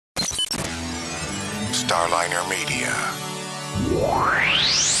Starliner Media.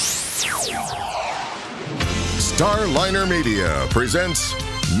 Starliner Media presents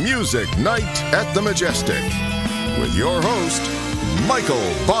Music Night at the Majestic with your host, Michael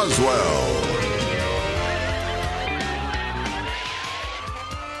Boswell.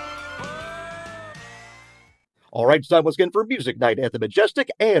 All right, it's time once again for Music Night at the Majestic,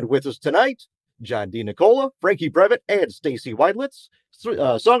 and with us tonight, John DeNicola, Franke Previte, and Stacy Widelitz,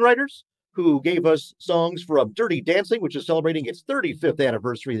 songwriters who gave us songs from Dirty Dancing, which is celebrating its 35th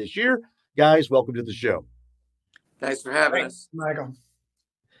anniversary this year. Guys, welcome to the show. Thanks for having us, Michael.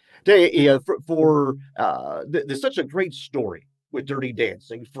 There's such a great story with Dirty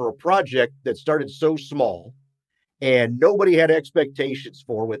Dancing for a project that started so small and nobody had expectations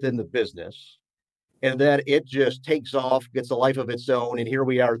for within the business. And then it just takes off, gets a life of its own, and here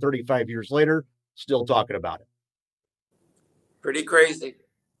we are 35 years later, still talking about it. Pretty crazy.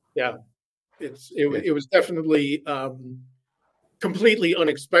 Yeah, it was definitely completely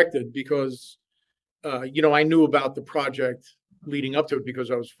unexpected because, I knew about the project leading up to it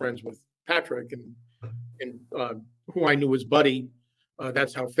because I was friends with Patrick and who I knew as Buddy.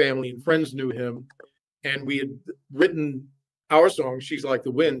 That's how family and friends knew him. And we had written our song, She's Like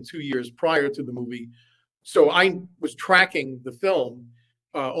the Wind, 2 years prior to the movie. So I was tracking the film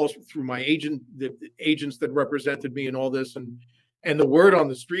also through my agent, the agents that represented me and all this. And the word on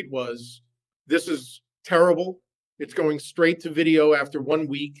the street was, this is terrible. It's going straight to video after 1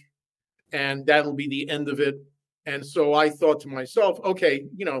 week, and that'll be the end of it. And so I thought to myself, okay,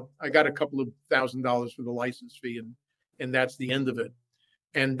 I got a couple of $1,000s for the license fee, and that's the end of it.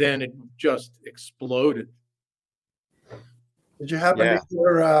 And then it just exploded. Did you happen to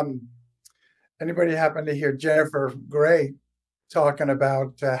hear, anybody happen to hear Jennifer Grey talking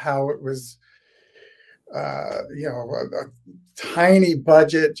about how it was, a tiny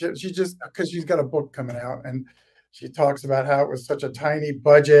budget? She just, because she's got a book coming out, and she talks about how it was such a tiny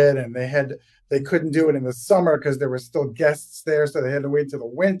budget, and they couldn't do it in the summer because there were still guests there, so they had to wait till the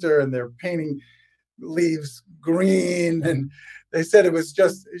winter, and they're painting leaves green, and they said it was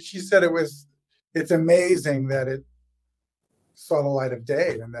just. She said it's amazing that it saw the light of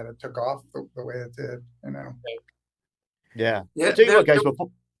day and that it took off the way it did, Yeah. Yeah. Tell you what, guys,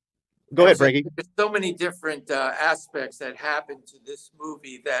 go ahead, Franke. There's so many different aspects that happened to this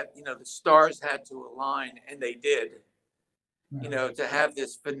movie that, the stars had to align, and they did, to have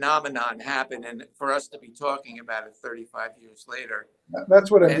this phenomenon happen and for us to be talking about it 35 years later. That's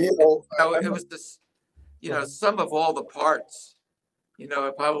what I mean. It was this, sum of all the parts.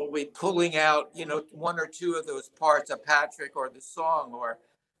 Probably pulling out, one or two of those parts of Patrick or the song or,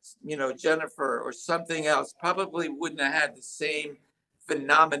 Jennifer or something else probably wouldn't have had the same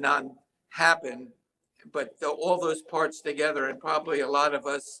phenomenon happen. But all those parts together, and probably a lot of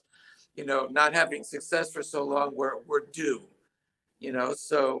us, not having success for so long, were due,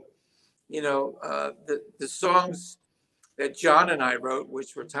 So, the songs that John and I wrote,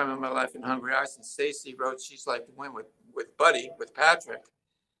 which were Time of My Life and Hungry Eyes, and Stacy wrote She's Like the Wind with Buddy, with Patrick,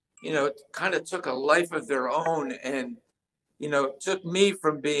 it kind of took a life of their own, and, took me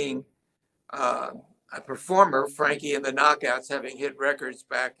from being a performer, Franke and the Knockouts, having hit records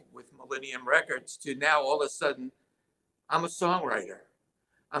back with Millennium Records, to now all of a sudden, I'm a songwriter.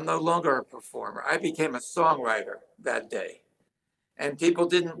 I'm no longer a performer. I became a songwriter that day. And people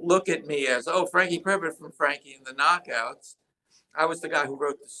didn't look at me as, oh, Franke Previte from Franke and the Knockouts. I was the guy who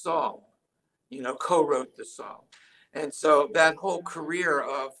wrote the song, co-wrote the song. And so that whole career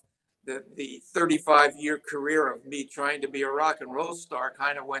of the 35-year career of me trying to be a rock and roll star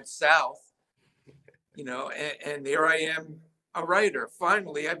kind of went south, and here I am, a writer.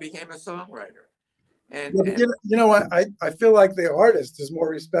 Finally, I became a songwriter. And what? I feel like the artist is more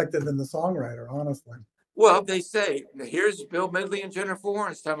respected than the songwriter, honestly. Well, they say, here's Bill Medley and Jennifer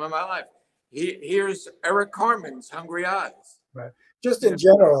Warren's Time of My Life. Here's Eric Carmen's Hungry Eyes. Right. Just in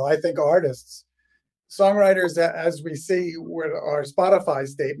general, I think artists, songwriters, as we see with our Spotify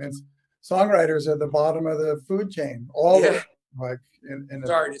statements, songwriters are the bottom of the food chain.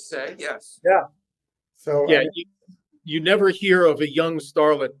 Sorry to say, yes. Yeah. So you never hear of a young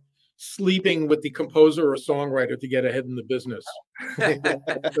starlet sleeping with the composer or songwriter to get ahead in the business.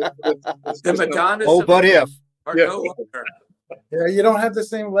 The Madonna. Oh, but if. No longer. Yeah, you don't have the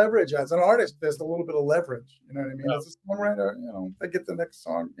same leverage as an artist. There's a little bit of leverage. You know what I mean? As a songwriter, they get the next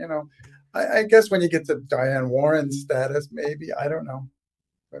song. I guess when you get to Diane Warren's status, maybe, I don't know.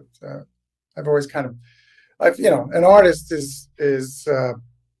 But I've always kind of, an artist is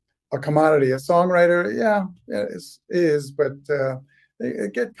a commodity. A songwriter, is, but they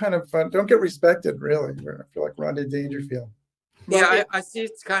get kind of don't get respected, really. I feel like Rodney Dangerfield. Yeah, I see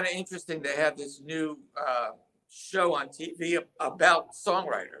it's kind of interesting. They have this new show on TV about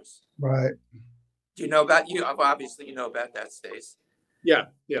songwriters. Right. Do you know about you? Obviously, you know about that, Stace. Yeah.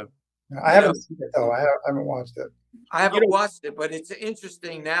 I haven't seen it though. I haven't watched it. I haven't watched it, but it's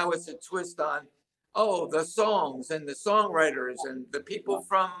interesting. Now it's a twist on, the songs and the songwriters and the people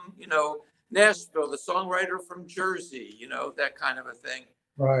from, Nashville, the songwriter from Jersey, that kind of a thing.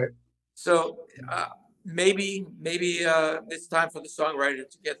 Right. So maybe it's time for the songwriter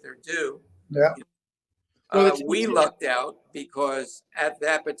to get their due. Yeah. We lucked out because at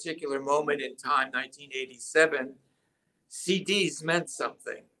that particular moment in time, 1987, CDs meant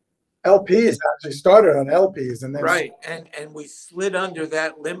something. LPs actually started on LPs, and then right, and we slid under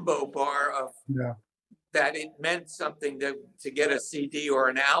that limbo bar of that it meant something to get a CD or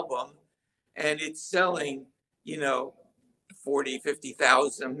an album, and it's selling, 40,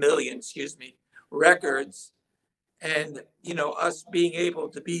 50,000 million, records. And, us being able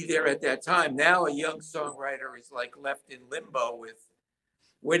to be there at that time. Now a young songwriter is like left in limbo with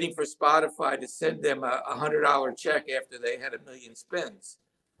waiting for Spotify to send them a $100 check after they had 1 million spins.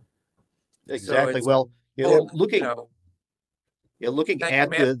 Exactly. So well, looking at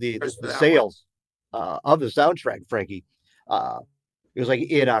the sales of the soundtrack, Frankie, it was like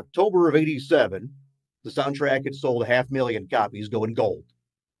in October of '87, the soundtrack had sold 500,000 copies going gold.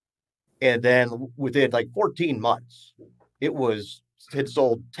 And then within like 14 months, it had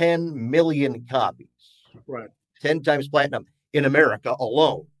sold 10 million copies. Right. 10 times platinum in America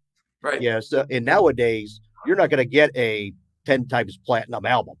alone. Right. Yes. And nowadays, you're not going to get a 10 times platinum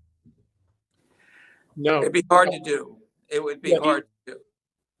album. No. It'd be hard to do. It would be hard to do.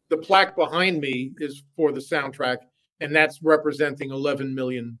 The plaque behind me is for the soundtrack, and that's representing 11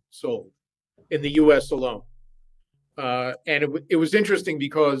 million sold in the U.S. alone. And it was interesting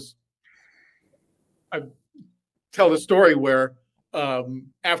because I tell the story where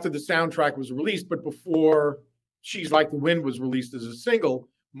after the soundtrack was released, but before She's Like the Wind was released as a single,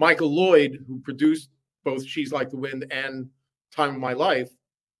 Michael Lloyd, who produced both She's Like the Wind and Time of My Life,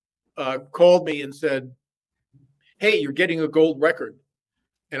 called me and said, "Hey, you're getting a gold record."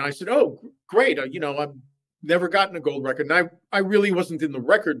 And I said, "Oh, great. I've never gotten a gold record." And I really wasn't in the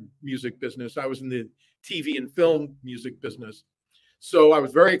record music business. I was in the TV and film music business. So I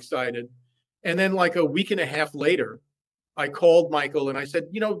was very excited. And then like a week and a half later, I called Michael and I said,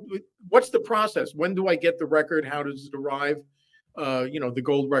 what's the process? When do I get the record? How does it arrive? The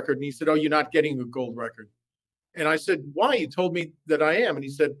gold record. And he said, "Oh, you're not getting a gold record." And I said, "Why? You told me that I am." And he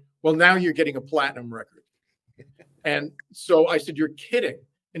said, "Well, now you're getting a platinum record." And so I said, "You're kidding."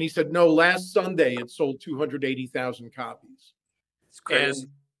 And he said, "No, last Sunday it sold 280,000 copies. It's crazy.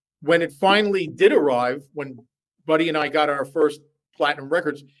 And when it finally did arrive, when Buddy and I got our first platinum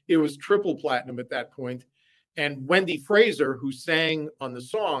records, it was triple platinum at that point. And Wendy Fraser, who sang on the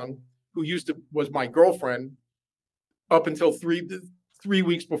song, was my girlfriend up until three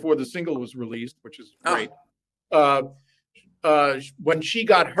weeks before the single was released, which is great. When she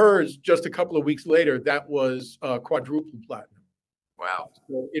got hers just a couple of weeks later, that was quadruple platinum. Wow.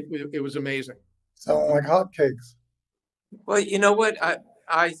 So it was amazing. Selling like hotcakes. Well, you know what?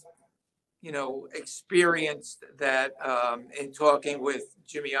 I experienced that in talking with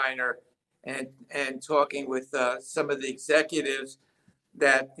Jimmy Einer and talking with some of the executives,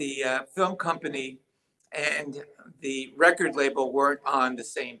 that the film company and the record label weren't on the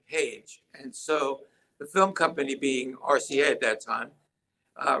same page. And so the film company, being RCA at that time,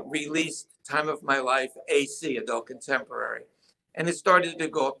 released Time of My Life AC, Adult Contemporary. And it started to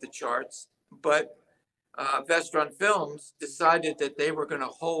go up the charts. But Vestron Films decided that they were going to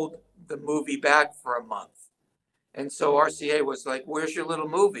hold the movie back for a month. And so RCA was like, "Where's your little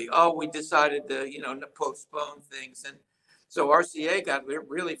movie?" "Oh, we decided to, to postpone things." And so RCA got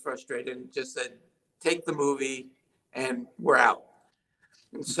really frustrated and just said, "Take the movie and we're out."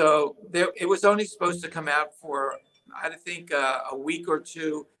 And so it was only supposed to come out for, I think, a week or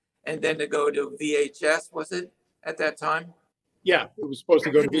two, and then to go to VHS, was it, at that time? Yeah, it was supposed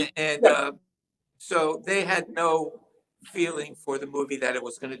to go to VHS. And so they had no feeling for the movie that it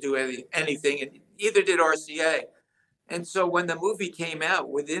was going to do anything, and either did RCA. And so when the movie came out,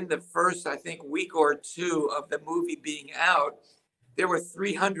 within the first, I think, week or two of the movie being out, there were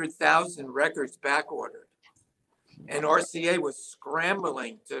 300,000 records back ordered. And RCA was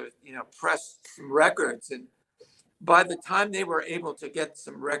scrambling to, press some records. And by the time they were able to get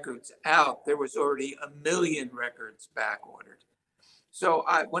some records out, there was already 1 million records back ordered. So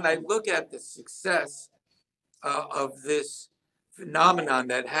when I look at the success of this phenomenon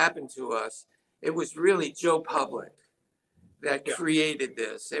that happened to us, it was really Joe Public that created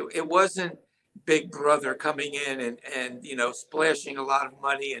this. It wasn't big brother coming in and splashing a lot of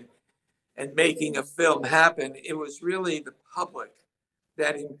money and making a film happen. It was really the public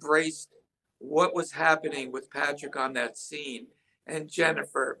that embraced what was happening with Patrick on that scene, and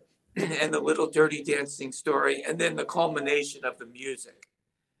Jennifer, and the little Dirty Dancing story, and then the culmination of the music.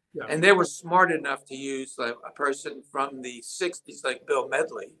 Yeah. And they were smart enough to use like a person from the 60s like Bill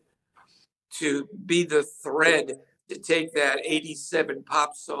Medley to be the thread to take that 87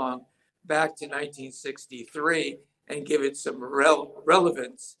 pop song back to 1963 and give it some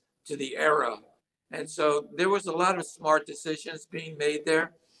relevance to the era. And so there was a lot of smart decisions being made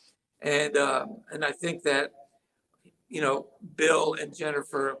there. And I think that, Bill and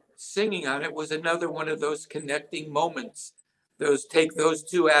Jennifer singing on it was another one of those connecting moments. Take those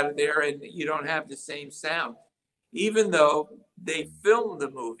two out of there and you don't have the same sound. Even though they filmed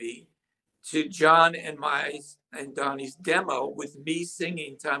the movie to John and Donnie's demo with me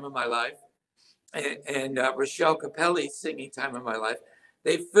singing Time of My Life and Rochelle Capelli singing Time of My Life,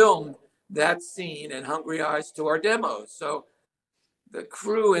 they filmed that scene and Hungry Eyes to our demos. So the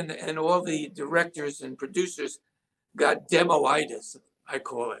crew and all the directors and producers got demoitis, I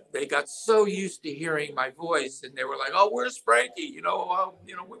call it. They got so used to hearing my voice, and they were like, "Oh, where's Frankie? We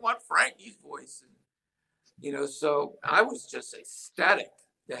want Frankie's voice." And, so I was just ecstatic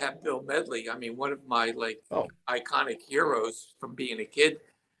to have Bill Medley. I mean, one of my iconic heroes from being a kid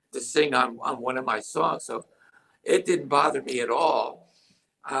to sing on one of my songs. So it didn't bother me at all.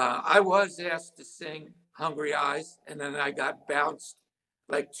 I was asked to sing Hungry Eyes, and then I got bounced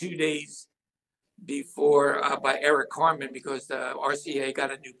like 2 days before by Eric Carmen, because the RCA got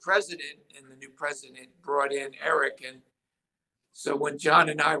a new president, and the new president brought in Eric. And so when John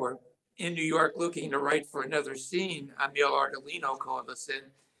and I were in New York looking to write for another scene, Emil Ardolino called us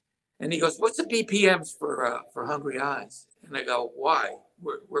in, and he goes, "What's the BPMs for Hungry Eyes?" And I go, "Why?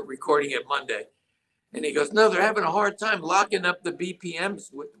 We're recording it Monday." And he goes, "No, they're having a hard time locking up the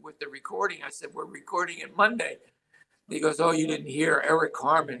BPMs with the recording." I said, "We're recording it Monday." He goes, "Oh, you didn't hear, Eric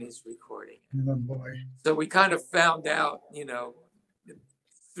Carmen is recording." Oh, boy. So we kind of found out,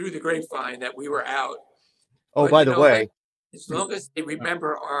 through the grapevine that we were out. Oh, but, by the way, as long as they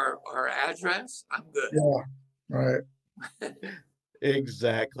remember our address, I'm good. Yeah, right.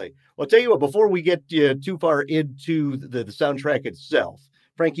 Exactly. Well, I'll tell you what, before we get too far into the soundtrack itself,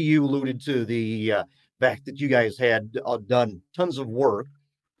 Frankie, you alluded to the fact that you guys had done tons of work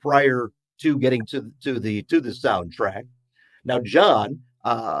prior to getting to the soundtrack. Now, John,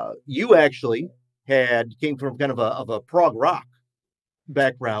 you actually came from kind of a prog rock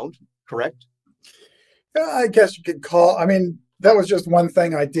background, correct? I guess you could call. I mean, that was just one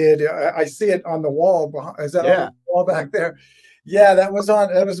thing I did. I see it on the wall. Is that on the wall back there? Yeah, that was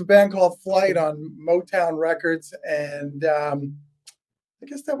a band called Flight on Motown Records, and I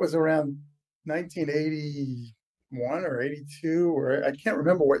guess that was around 1981 or 82, or I can't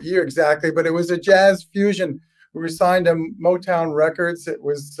remember what year exactly, but it was a jazz fusion. We were signed to Motown Records. It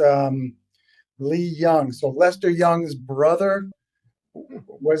was Lee Young. So Lester Young's brother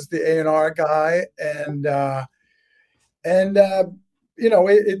was the A&R guy. And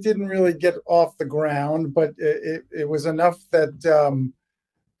it didn't really get off the ground, but it was enough that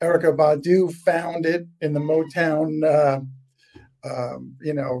Erykah Badu found it in the Motown,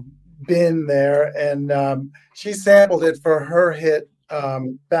 bin there, and she sampled it for her hit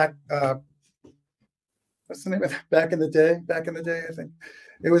back. What's the name of that? Back in the day, I think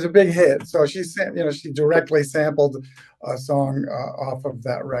it was a big hit. So she directly sampled a song off of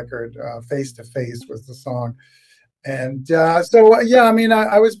that record. Face to Face was the song, and I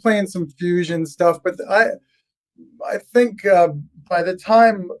was playing some fusion stuff, but I think by the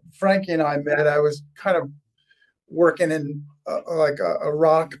time Frankie and I met, I was kind of working in like a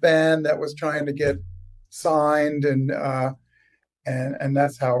rock band that was trying to get signed, and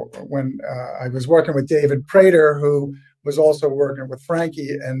that's how when I was working with David Prater, who was also working with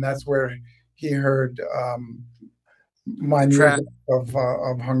Frankie, and that's where he heard my music of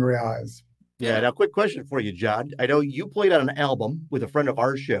Hungry Eyes. Yeah. Now, quick question for you, John. I know you played on an album with a friend of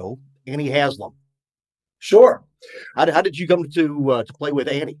our show, Annie Haslam. Sure. How did you come to play with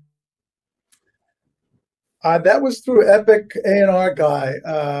Annie? That was through Epic A&R guy.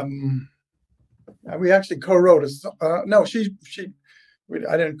 We actually co-wrote I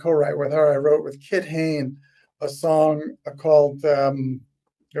didn't co-write with her. I wrote with Kit Hain a song called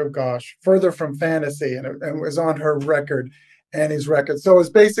Further From Fantasy, and it was on her record, Annie's record. So it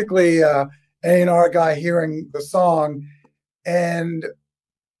was basically A&R guy hearing the song, and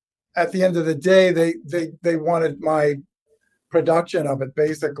at the end of the day, they wanted my production of it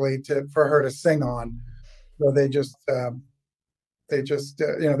basically for her to sing on. So they just they just,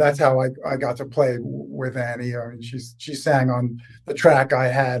 that's how I got to play with Annie. I mean, she sang on the track I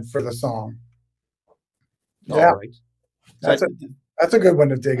had for the song. Yeah, All right. That's a good one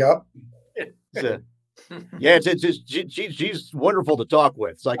to dig up. Yeah, she's wonderful to talk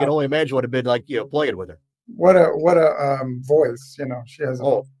with. So I can only imagine what it'd been like, playing with her. What a voice, she has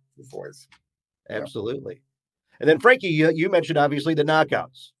a voice. Absolutely. Yeah. And then Franke, you mentioned obviously the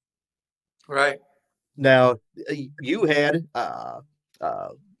Knockouts. Right. Now you had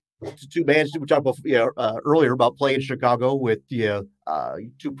two bands we talked about earlier about playing Chicago with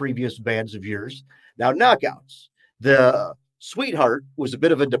two previous bands of yours. Now Knockouts, the Sweetheart was a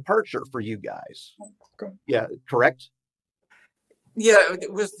bit of a departure for you guys. Okay. Yeah, correct? Yeah,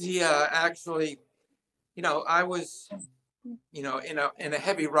 it was the actually, I was, in a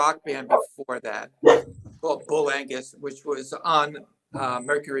heavy rock band before that called Bull Angus, which was on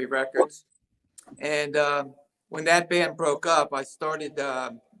Mercury Records. And when that band broke up, I started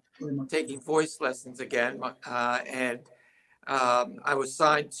taking voice lessons again, and I was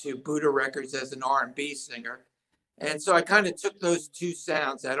signed to Buddha Records as an R&B singer. And so I kind of took those two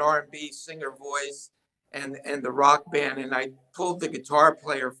sounds, that R&B singer voice and the rock band, and I pulled the guitar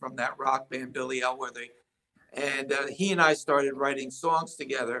player from that rock band, Billy Elworthy, and he and I started writing songs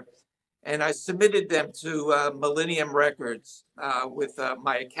together. And I submitted them to Millennium Records with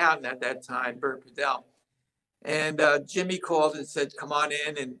my accountant at that time, Bert Padell. And Jimmy called and said, "Come on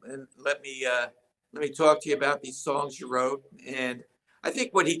in and let me talk to you about these songs you wrote." And I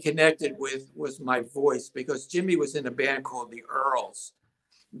think what he connected with was my voice, because Jimmy was in a band called the Earls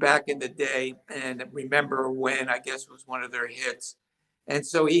back in the day, and Remember When, I guess, was one of their hits. And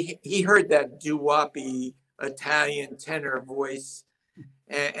so he heard that doo-woppy Italian tenor voice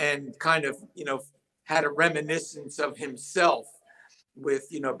and kind of, had a reminiscence of himself with,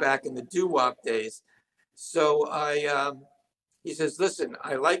 back in the doo-wop days. So he says, "Listen,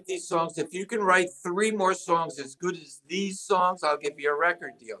 I like these songs. If you can write 3 more songs as good as these songs, I'll give you a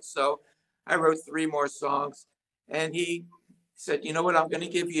record deal." So I wrote 3 more songs, and he said, "You know what? I'm going to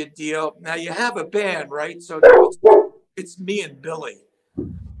give you a deal. Now you have a band, right? So it's me and Billy."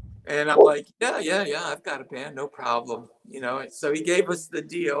 And I'm like, yeah, I've got a band, no problem. So he gave us the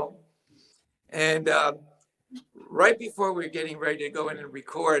deal. And right before we were getting ready to go in and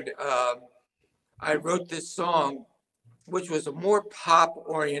record, I wrote this song, which was a more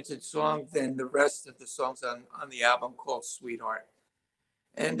pop-oriented song than the rest of the songs on the album, called Sweetheart.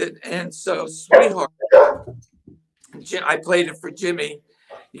 And so Sweetheart, I played it for Jimmy.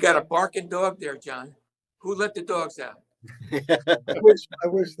 You got a barking dog there, John. Who let the dogs out? I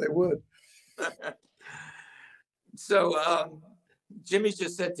wish they would. So Jimmy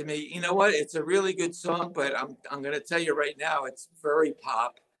just said to me, "You know what? It's a really good song, but I'm going to tell you right now, it's very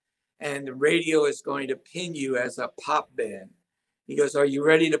pop. And the radio is going to pin you as a pop band." He goes, "Are you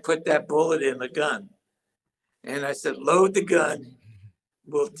ready to put that bullet in the gun?" And I said, "Load the gun.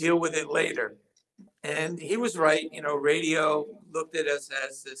 We'll deal with it later." And he was right. Radio looked at us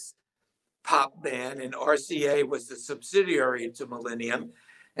as this pop band, and RCA was the subsidiary to Millennium.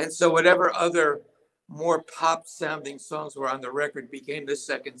 And so whatever other more pop sounding songs were on the record became the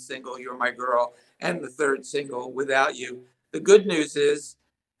second single, "You're My Girl," and the third single, "Without You." The good news is,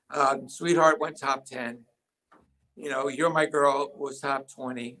 Sweetheart went top 10. You're My Girl was top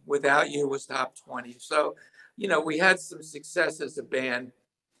 20. Without You was top 20. So, we had some success as a band,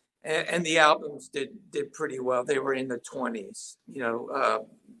 and the albums did pretty well. They were in the 20s,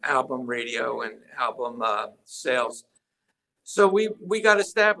 album radio and album sales. So we got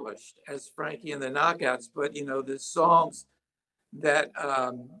established as Franke and the Knockouts, but, the songs that,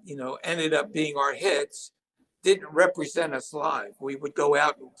 ended up being our hits didn't represent us live. We would go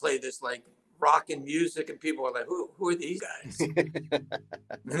out and play this like rockin' music, and people were like, who are these guys? And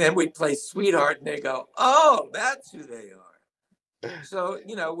then we'd play Sweetheart, and they go, "Oh, that's who they are." So,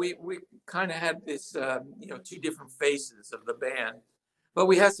 we kind of had this, 2 different faces of the band, but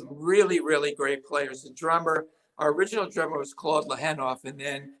we had some really, really great players. The drummer, our original drummer was Claude Lahenoff, and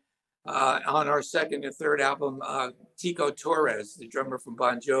then on our second and third album, Tico Torres, the drummer from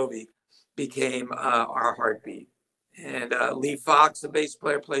Bon Jovi, became our heartbeat. And Lee Fox, the bass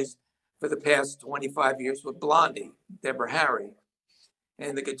player, plays for the past 25 years with Blondie, Deborah Harry.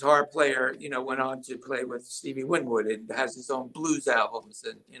 And the guitar player, went on to play with Stevie Winwood and has his own blues albums.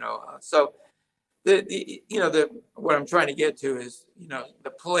 And, so what I'm trying to get to is,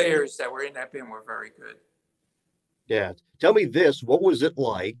 the players that were in that band were very good. Yeah. Tell me this, what was it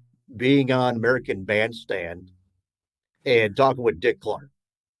like being on American Bandstand and talking with Dick Clark?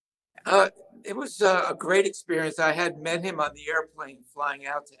 It was a great experience. I had met him on the airplane flying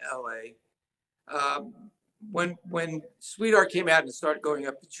out to LA. when Sweetheart came out and started going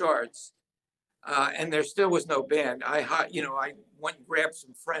up the charts, and there still was no band, I went and grabbed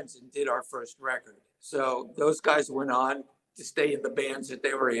some friends and did our first record. So those guys went on to stay in the bands that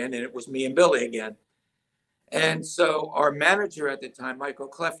they were in, and it was me and Billy again. And so our manager at the time, Michael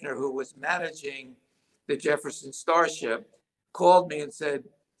Kleffner, who was managing the Jefferson Starship, called me and said,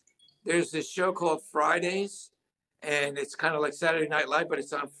 there's this show called Fridays, and it's kind of like Saturday Night Live, but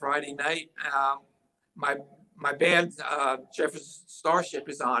it's on Friday night. My band, Jefferson Starship,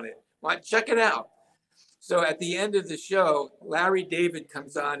 is on it. Well, check it out. So at the end of the show, Larry David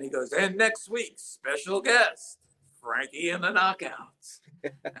comes on. He goes, and next week's special guest, Franke and the Knockouts.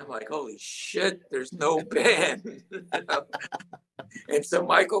 I'm like, holy shit, there's no band. And so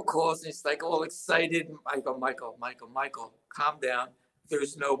Michael calls and he's like all excited. I go, Michael, calm down.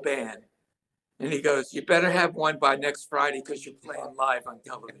 There's no band. And he goes, you better have one by next Friday because you're playing live on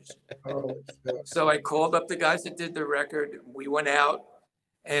television. So I called up the guys that did the record. We went out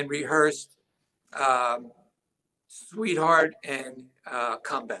and rehearsed Sweetheart and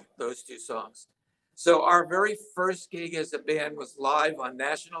Comeback, those two songs. So our very first gig as a band was live on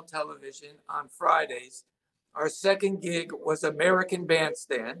national television on Fridays. Our second gig was American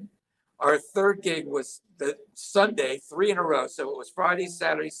Bandstand. Our third gig was the Sunday, 3 in a row. So it was Friday,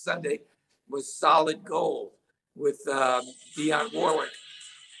 Saturday, Sunday was Solid Gold with Dionne Warwick.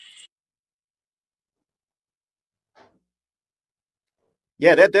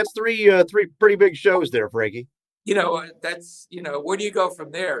 Yeah, that's three pretty big shows there, Franke. That's, where do you go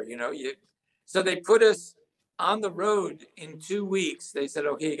from there? So they put us on the road in 2 weeks. They said,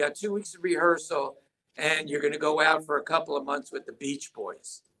 okay, you got 2 weeks of rehearsal and you're going to go out for a couple of months with the Beach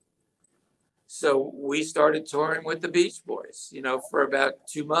Boys. So we started touring with the Beach Boys, for about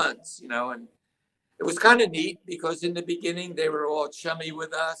 2 months, and it was kind of neat because in the beginning they were all chummy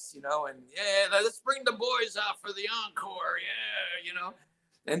with us, and yeah, let's bring the boys out for the encore. Yeah,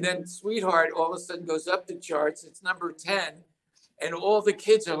 And then Sweetheart all of a sudden goes up the charts. It's number 10. And all the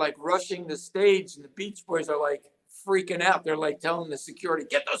kids are like rushing the stage and the Beach Boys are like freaking out. They're like telling the security,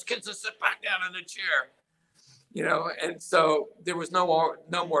 get those kids to sit back down in the chair. And so there was no more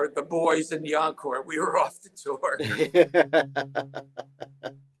the boys in the encore. We were off the tour.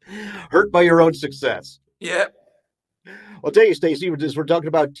 Hurt by your own success. Yeah. Well, I'll tell you, Stacy, as we're talking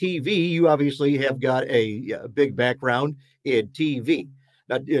about TV, you obviously have got a big background in TV.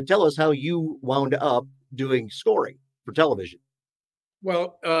 Now, tell us how you wound up doing scoring for television.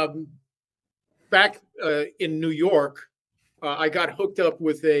 Well, back in New York, I got hooked up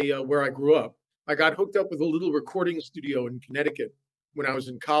with where I grew up. I got hooked up with a little recording studio in Connecticut when I was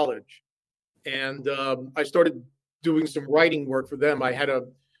in college. And I started doing some writing work for them. I had a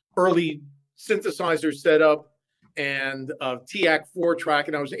early synthesizer set up and a TAC 4-track,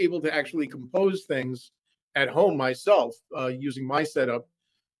 and I was able to actually compose things at home myself using my setup.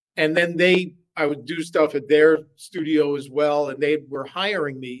 And then I would do stuff at their studio as well, and they were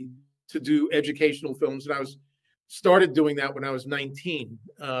hiring me to do educational films. And I started doing that when I was 19.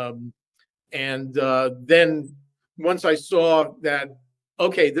 Then once I saw that,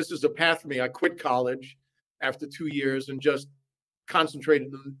 okay, this is a path for me, I quit college after 2 years and just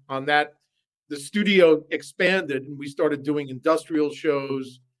concentrated on that. The studio expanded and we started doing industrial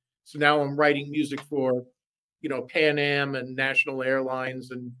shows. So now I'm writing music for, Pan Am and National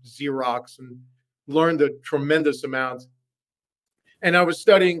Airlines and Xerox, and learned a tremendous amount. And I was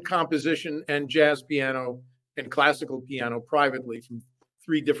studying composition and jazz piano and classical piano privately from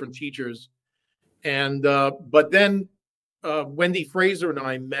 3 different teachers. And but then Wendy Fraser and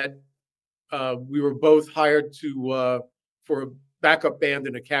I met. We were both hired for a backup band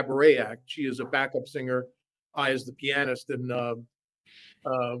in a cabaret act. She is a backup singer, I as the pianist, and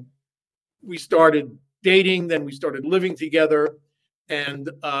we started dating. Then we started living together, and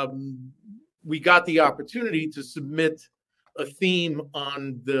we got the opportunity to submit a theme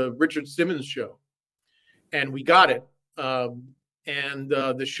on the Richard Simmons show, and we got it.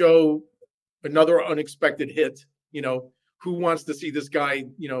 The show, another unexpected hit. Who wants to see this guy,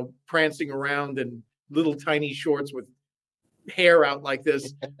 prancing around in little tiny shorts with hair out like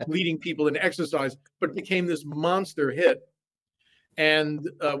this, leading people in exercise, but became this monster hit. And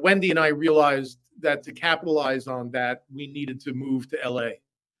Wendy and I realized that to capitalize on that, we needed to move to LA,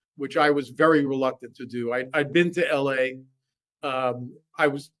 which I was very reluctant to do. I'd been to LA. I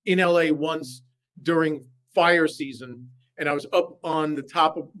was in LA once during fire season, and I was up on the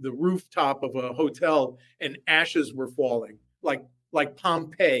top of the rooftop of a hotel, and ashes were falling like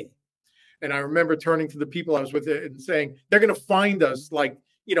Pompeii. And I remember turning to the people I was with and saying, they're going to find us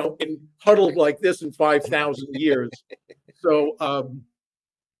in huddled like this in 5,000 years. So,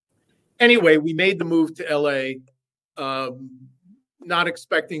 anyway, we made the move to LA, not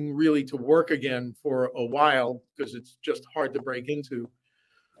expecting really to work again for a while because it's just hard to break into.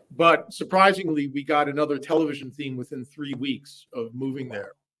 But surprisingly, we got another television theme within 3 weeks of moving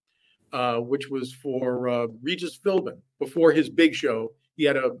there, which was for Regis Philbin. Before his big show, he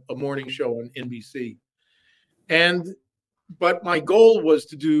had a morning show on NBC. But my goal was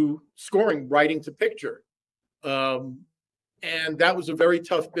to do scoring, writing to picture. And that was a very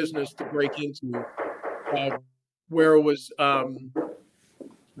tough business to break into, where it was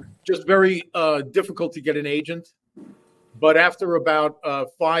just very difficult to get an agent. But after about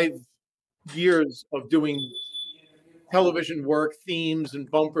 5 years of doing television work, themes and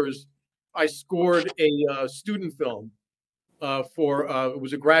bumpers, I scored a student film for, it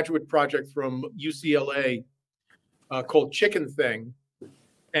was a graduate project from UCLA called Chicken Thing.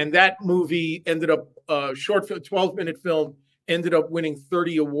 And that movie ended up, short 12-minute film, ended up winning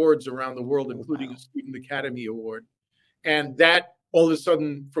 30 awards around the world, including a Student Academy Award. And that, all of a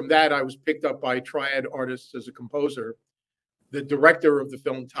sudden, from that, I was picked up by Triad Artists as a composer. The director of the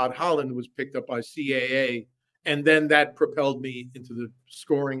film, Todd Holland, was picked up by CAA. And then that propelled me into the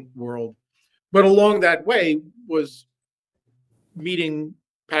scoring world. But along that way was meeting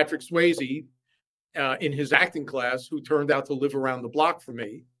Patrick Swayze in his acting class, who turned out to live around the block from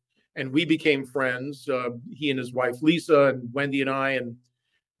me. And we became friends, he and his wife, Lisa, and Wendy and I, and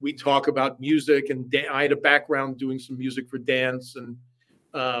we talk about music. And I had a background doing some music for dance. And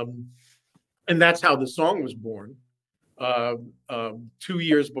that's how the song was born. 2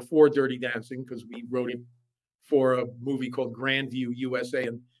 years before Dirty Dancing, because we wrote it for a movie called Grandview USA.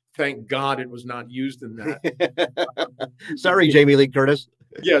 And thank God it was not used in that. Sorry, Jamie Lee Curtis.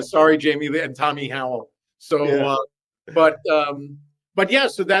 Yeah, sorry, Jamie Lee and Tommy Howell. So, yeah. But yeah,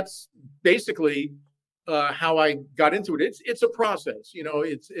 so that's basically how I got into it. It's a process, you know.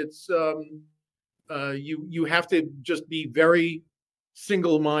 You have to just be very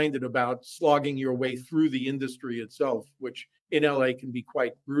single-minded about slogging your way through the industry itself, which in LA can be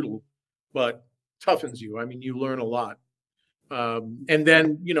quite brutal, but toughens you. I mean, you learn a lot. And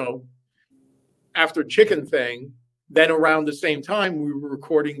then, you know, after Chicken Thing, then around the same time, we were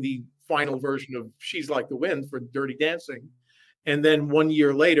recording the final version of She's Like the Wind for Dirty Dancing. And then 1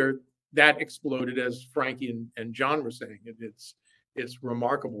 year later, that exploded, as Frankie and John were saying. It's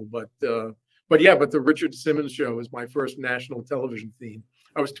remarkable. But the Richard Simmons Show is my first national television theme.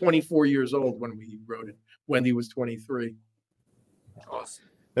 I was 24 years old when we wrote it. Wendy was 23. Awesome.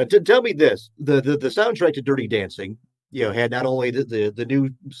 Tell me this: the soundtrack to Dirty Dancing, you know, had not only the new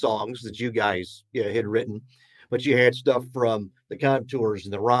songs that you guys had written, but you had stuff from the Contours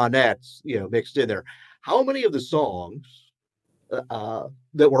and the Ronettes, you know, mixed in there. How many of the songs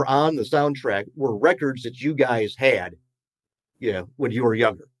that were on the soundtrack were records that you guys had, you know, when you were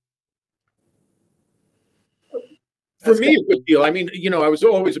younger? For me, a good deal. I mean, you know, I was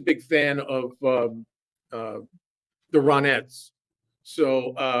always a big fan of the Ronettes.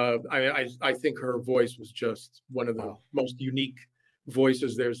 So I think her voice was just one of the most unique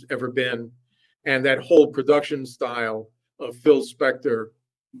voices there's ever been. And that whole production style of Phil Spector,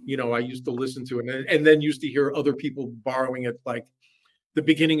 you know, I used to listen to it and then used to hear other people borrowing it. Like the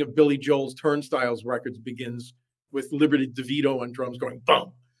beginning of Billy Joel's Turnstiles records begins with Liberty DeVito on drums going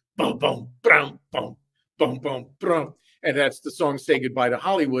bum, bum, bum, bum, bum, bum, bum, bum. And that's the song Say Goodbye to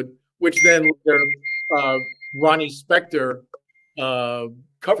Hollywood, which then Ronnie Spector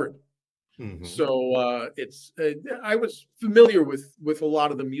covered. Mm-hmm. So I was familiar with a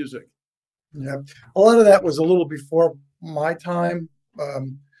lot of the music. Yeah, a lot of that was a little before my time.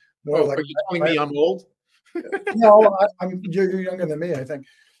 More like, are you telling me I'm old? No, you're younger than me, I think.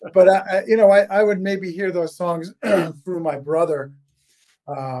 But I would maybe hear those songs through my brother,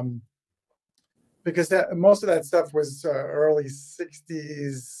 because most of that stuff was early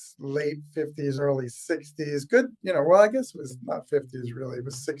 '60s, late '50s, early '60s. Good, you know. Well, I guess it was not '50s really; it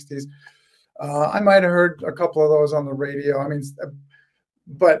was '60s. I might have heard a couple of those on the radio. I mean.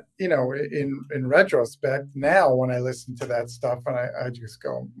 But, you know, in retrospect, now when I listen to that stuff and I just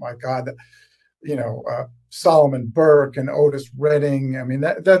go, my God, you know, Solomon Burke and Otis Redding. I mean,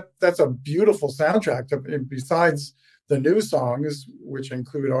 that's a beautiful soundtrack. Besides the new songs, which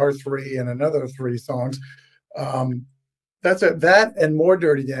include R3 and another 3 songs, that and more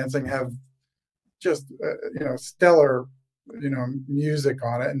Dirty Dancing have just, you know, stellar, you know, music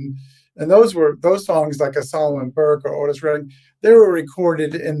on it. And those songs like a Solomon Burke or Otis Redding, they were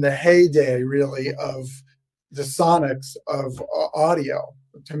recorded in the heyday, really, of the sonics of audio,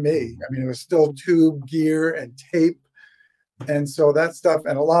 to me. I mean, it was still tube, gear, and tape. And so that stuff,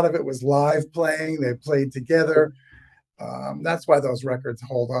 and a lot of it was live playing. They played together. That's why those records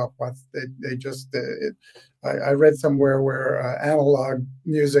hold up. They just, I read somewhere where analog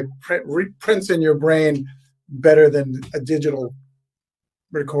music prints in your brain better than a digital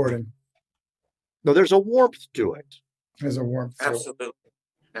recording. No, there's a warmth to it. There's a warmth to it. Absolutely.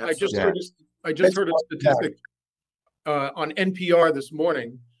 I just Yeah. heard a statistic on NPR this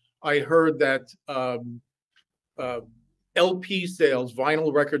morning. I heard that LP sales,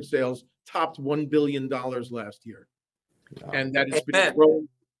 vinyl record sales, topped $1 billion last year, and that it's been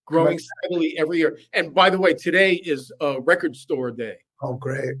growing steadily every year. And by the way, today is a record store day. Oh,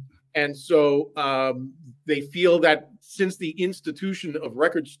 great! And so they feel that since the institution of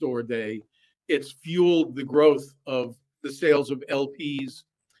Record Store Day, it's fueled the growth of the sales of LPs,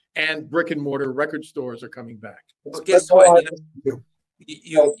 and brick and mortar record stores are coming back. Well, guess what?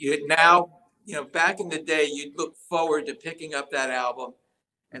 You now, back in the day, you'd look forward to picking up that album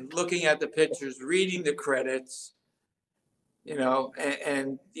and looking at the pictures, reading the credits,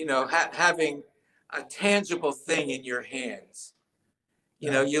 and having a tangible thing in your hands.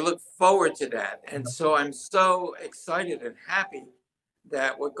 You look forward to that. And so I'm so excited and happy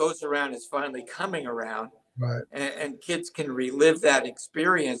that what goes around is finally coming around. Right. And kids can relive that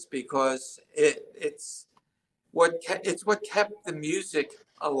experience, because it's what kept the music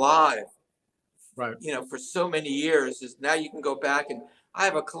alive. Right. For so many years. Is now you can go back, and I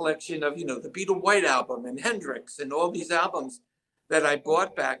have a collection of, the Beetle White album and Hendrix and all these albums that I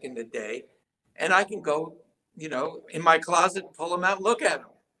bought back in the day, and I can go, in my closet, pull them out and look at them.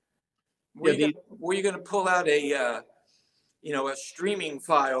 Were you going to pull out a streaming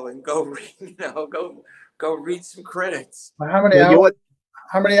file and go read, go read some credits? How many hours?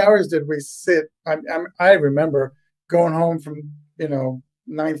 How many hours did we sit? I remember going home from 9th,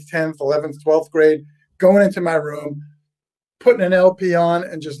 10th, 11th, 12th grade, going into my room, putting an LP on,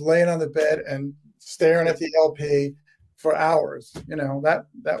 and just laying on the bed and staring at the LP for hours. That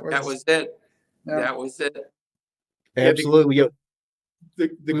was it. Yeah. That was it. Absolutely. The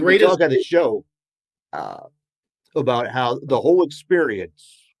we greatest talk on the show about how the whole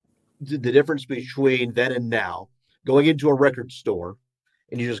experience, the difference between then and now, going into a record store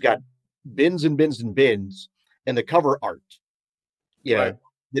and you just got bins and bins and bins and the cover art, Right.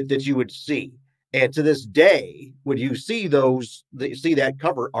 that you would see. And to this day, when you see that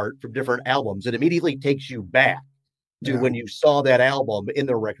cover art from different albums, it immediately takes you back to when you saw that album in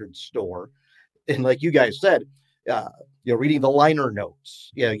the record store. And like you guys said, reading the liner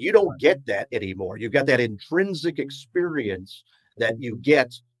notes, you don't get that anymore. You've got that intrinsic experience that you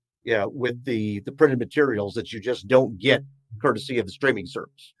get, with the printed materials that you just don't get courtesy of the streaming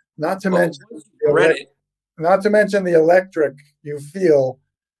service. Not to mention the electric you feel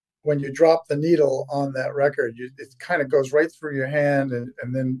when you drop the needle on that record. It kind of goes right through your hand, and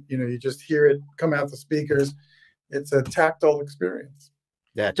then you just hear it come out the speakers. It's a tactile experience.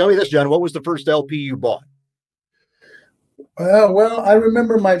 Yeah, tell me this, John. What was the first LP you bought? Well, I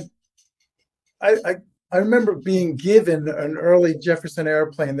remember I remember being given an early Jefferson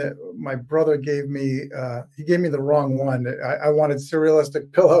Airplane that my brother gave me. He gave me the wrong one. I wanted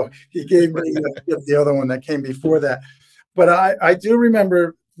Surrealistic Pillow. He gave me the other one that came before that. But I do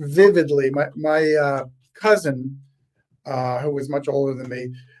remember vividly my cousin, who was much older than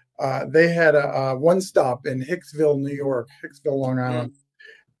me. They had a one stop in Hicksville, New York, Hicksville, Long Island.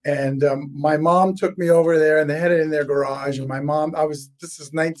 And my mom took me over there, and they had it in their garage. And my mom, this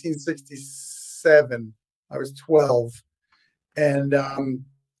is 1967. I was 12. And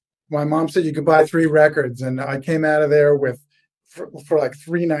my mom said you could buy 3 records. And I came out of there for like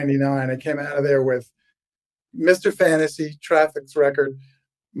 $3.99. I came out of there with Mr. Fantasy, Traffic's record,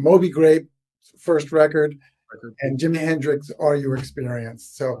 Moby Grape, first record, and Jimi Hendrix, Are You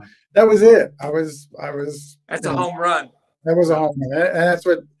Experienced? So that was it. I was. That's a home run. That was a home run, and that's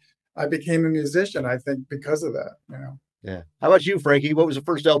what I became a musician, I think, because of that. Yeah. How about you, Frankie? What was the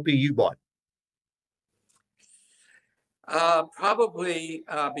first LP you bought? Probably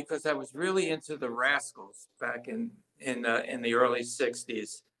because I was really into the Rascals back in the early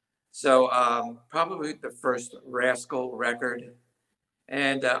 '60s. So probably the first Rascal record,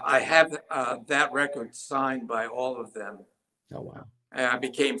 and I have that record signed by all of them. Oh wow! And I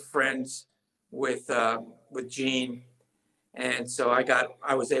became friends with Gene. And so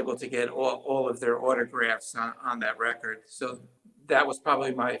I was able to get all of their autographs on that record. So that was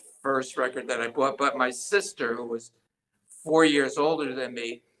probably my first record that I bought. But my sister, who was 4 years older than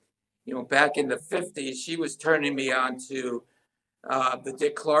me, back in the 50s, she was turning me on to the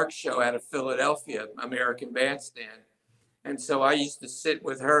Dick Clark show out of Philadelphia, American Bandstand. And so I used to sit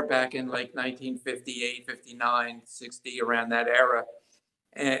with her back in like 1958, 59, 60, around that era,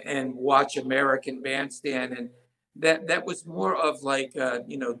 and watch American Bandstand. And that was more of like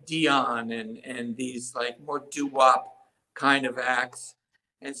you know, Dion and these like more doo-wop kind of acts,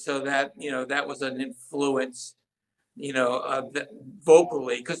 and so that, you know, that was an influence, you know,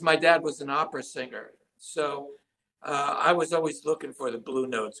 vocally, because my dad was an opera singer, so I was always looking for the blue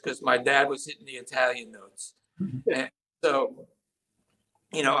notes because my dad was hitting the Italian notes, and so,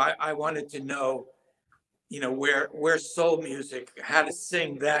 you know, I wanted to know, you know, where soul music, how to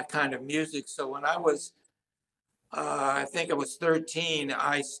sing that kind of music. So when I was I think I was 13,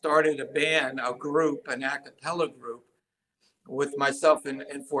 I started a band, a group, an a cappella group with myself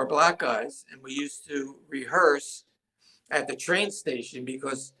and four black guys. And we used to rehearse at the train station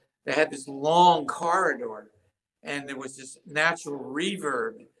because they had this long corridor and there was this natural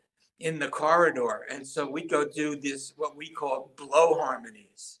reverb in the corridor. And so we go do this, what we call blow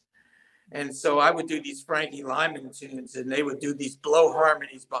harmonies. And so I would do these Frankie Lyman tunes and they would do these blow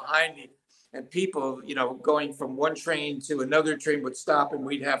harmonies behind me. And people, you know, going from one train to another train would stop and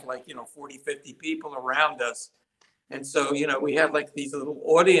we'd have like, you know, 40, 50 people around us. And so, you know, we had like these little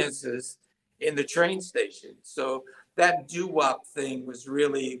audiences in the train station. So that doo-wop thing was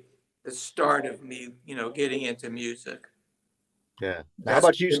really the start of me, you know, getting into music. Yeah. How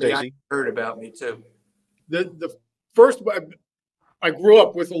about you, Stacy? Heard about me too. The first, I grew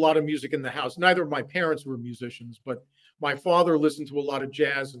up with a lot of music in the house. Neither of my parents were musicians, but my father listened to a lot of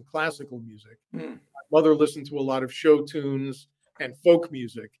jazz and classical music. My mother listened to a lot of show tunes and folk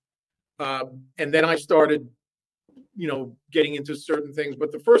music. And then I started, you know, getting into certain things.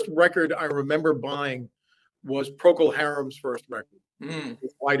 But the first record I remember buying was Procol Harum's first record,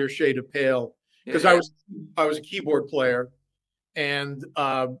 Lighter Shade of Pale, because I was a keyboard player, and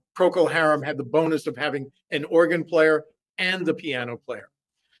Procol Harum had the bonus of having an organ player and a piano player.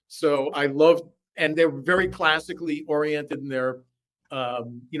 So I loved, and they were very classically oriented in their,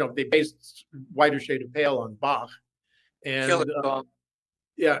 you know, they based Whiter Shade of Pale on Bach. And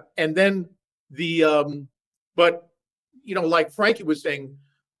yeah, and then the, but, you know, like Frankie was saying,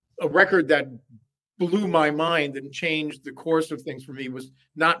 a record that blew my mind and changed the course of things for me was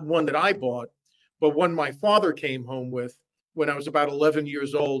not one that I bought, but one my father came home with when I was about 11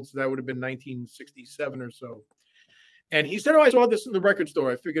 years old. So that would have been 1967 or so. And he said, oh, I saw this in the record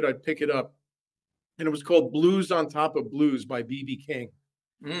store. I figured I'd pick it up. And it was called Blues on Top of Blues by B.B. King.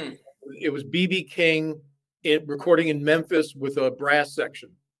 It was B.B. King recording in Memphis with a brass section.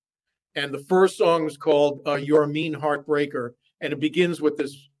 And the first song was called You're a Mean Heartbreaker. And it begins with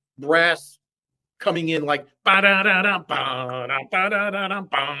this brass coming in like, and I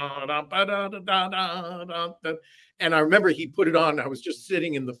remember he put it on. I was just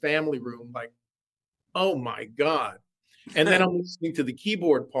sitting in the family room like, oh my God. And then I'm listening to the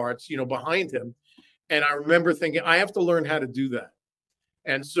keyboard parts, you know, behind him. And I remember thinking, I have to learn how to do that.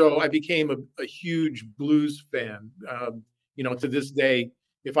 And so I became a huge blues fan. You know, to this day,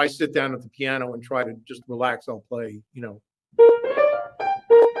 if I sit down at the piano and try to just relax, I'll play, you know,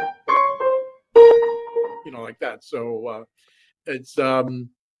 like that. So it's,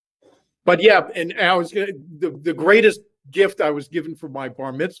 but yeah, and I was the greatest gift I was given for my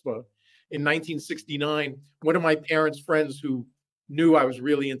bar mitzvah in 1969. One of my parents' friends who knew I was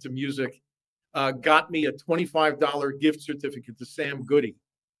really into music got me a $25 gift certificate to Sam Goody.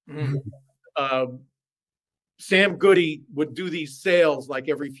 Sam Goody would do these sales like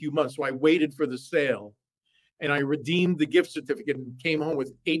every few months. So I waited for the sale and I redeemed the gift certificate and came home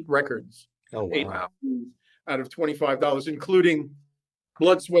with 8 records. Oh, wow. 8 out of $25, including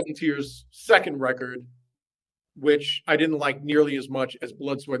Blood, Sweat and Tears' second record, which I didn't like nearly as much as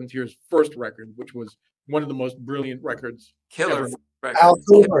Blood, Sweat and Tears' first record, which was one of the most brilliant records. Killer record. Al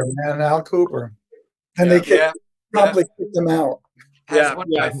Cooper, man, Al Cooper. And they probably kicked him out. Has one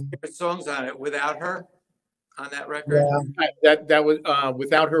of my favorite songs on it, Without Her, on that record. Yeah. That was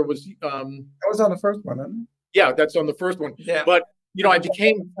Without Her was that was on the first one, isn't it? Yeah, that's on the first one. Yeah. But you know, I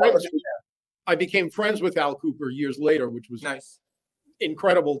became friends with Al Cooper years later, which was nice,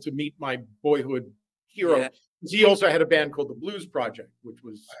 incredible to meet my boyhood hero. Yeah. He also had a band called the Blues Project, which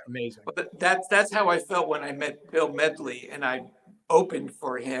was amazing. But that's how I felt when I met Bill Medley, and I opened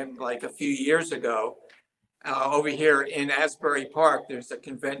for him like a few years ago over here in Asbury Park. There's a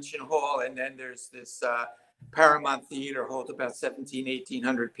convention hall, and then there's this Paramount Theater holds about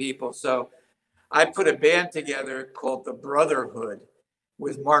 1,800 people. So I put a band together called the Brotherhood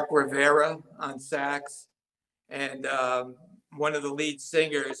with Mark Rivera on sax and one of the lead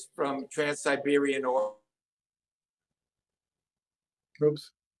singers from Trans-Siberian Orchestra.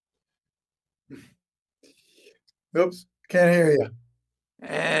 Oops, can't hear you.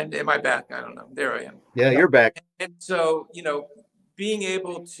 And am I back? I don't know. There I am. Yeah, you're back. And so, you know, being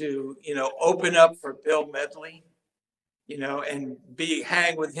able to, you know, open up for Bill Medley and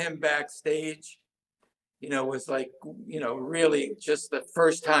hang with him backstage, was like, really just the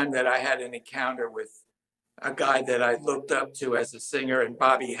first time that I had an encounter with a guy that I looked up to as a singer, and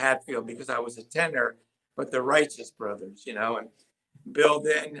Bobby Hatfield, because I was a tenor, but the Righteous Brothers, and Bill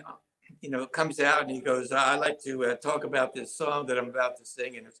then, comes out and he goes, I'd like to talk about this song that I'm about to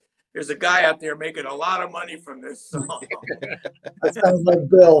sing. And there's a guy out there making a lot of money from this song. That sounds like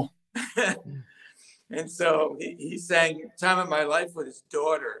Bill. And so he sang Time of My Life with his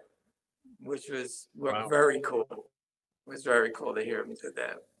daughter, which was very cool. It was very cool to hear him do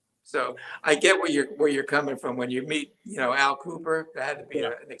that. So I get where you're coming from when you meet, Al Cooper. That had to be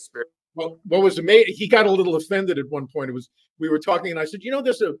an experience. Well, what was amazing, he got a little offended at one point. We were talking, and I said,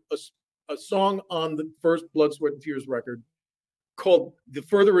 there's a song on the first Blood, Sweat, and Tears record called The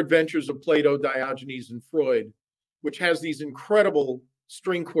Further Adventures of Plato, Diogenes, and Freud, which has these incredible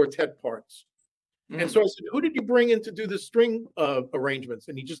string quartet parts. And so I said, who did you bring in to do the string arrangements?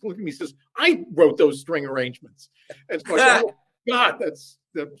 And he just looked at me and says, I wrote those string arrangements. And so I said, oh, God, that's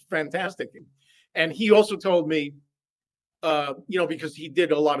fantastic. And he also told me, because he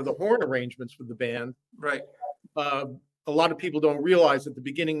did a lot of the horn arrangements for the band. Right. A lot of people don't realize at the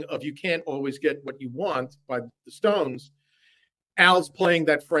beginning of You Can't Always Get What You Want by the Stones, Al's playing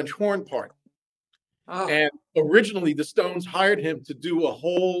that French horn part. Oh. And originally the Stones hired him to do a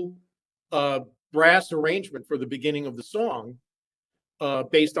whole brass arrangement for the beginning of the song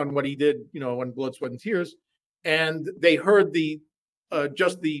based on what he did, on Blood, Sweat, and Tears. And they heard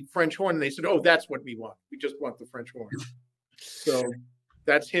just the French horn, and they said, oh, that's what we want. We just want the French horn. So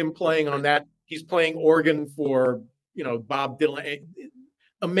that's him playing on that. He's playing organ for, Bob Dylan.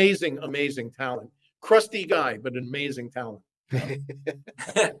 Amazing, amazing talent. Crusty guy, but an amazing talent. The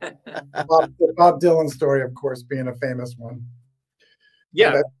Bob Dylan story, of course, being a famous one.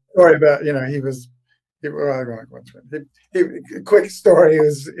 Yeah. That story about, quick story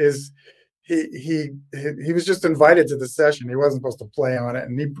is he was just invited to the session. He wasn't supposed to play on it.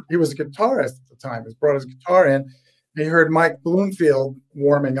 And he was a guitarist at the time. He brought his guitar in. He heard Mike Bloomfield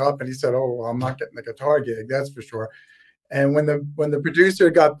warming up, and he said, "Oh, well, I'm not getting the guitar gig, that's for sure." And when the producer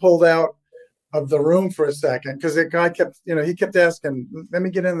got pulled out of the room for a second, because the guy kept asking, "Let me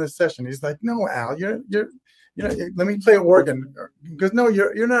get in this session." He's like, "No, Al, you're let me play organ." He goes, "No,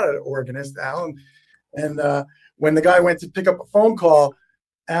 you're not an organist, Al." And when the guy went to pick up a phone call,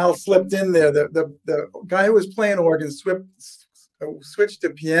 Al slipped in there. The guy who was playing organ switched to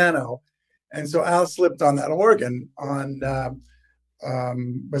piano. And so Al slipped on that organ on,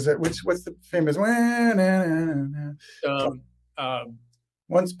 what's the famous one?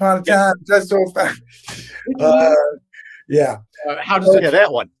 Once Upon a Time, just so fast. Yeah. How does that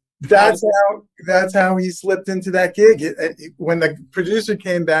one? That's how he slipped into that gig. When the producer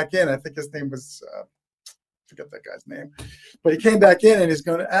came back in, I think his name was, I forget that guy's name, but he came back in and he's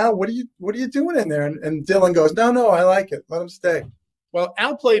going, Al, what are you doing in there? And Dylan goes, no, I like it. Let him stay. Well,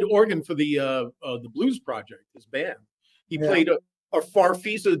 Al played organ for the Blues Project, his band. He played a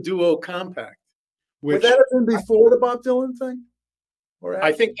Farfisa duo compact. Would that have been before the Bob Dylan thing?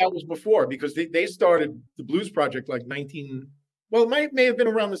 I think that was before, because they started the Blues Project like it may have been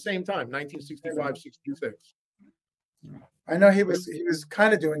around the same time, 1965, 66. I know he was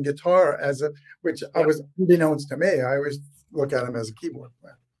kind of doing guitar which was unbeknownst to me. I always look at him as a keyboard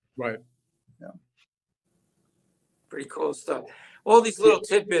player. Right. Yeah. Pretty cool stuff. All these little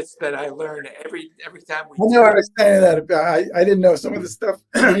tidbits that I learn every time we. I know I was saying that I didn't know some of the stuff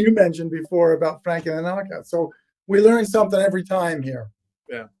you mentioned before about Franke The Knockouts. So we learn something every time here.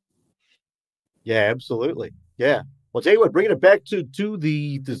 Yeah. Yeah, absolutely. Yeah. Well, tell you what, bringing it back to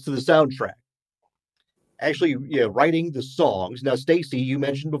the soundtrack. Actually, writing the songs. Now, Stacy, you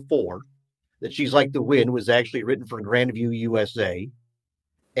mentioned before that She's Like the Wind was actually written for Grandview, USA.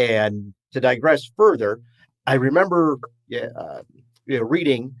 And to digress further, I remember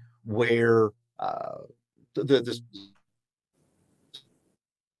reading where the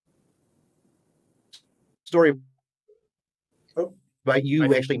story about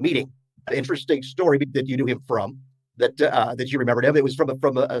you actually meeting. An interesting story that you knew him from, that you remembered him. It was from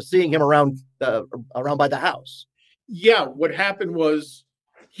seeing him around by the house. Yeah, what happened was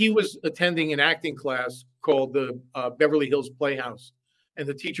he was attending an acting class called the Beverly Hills Playhouse. And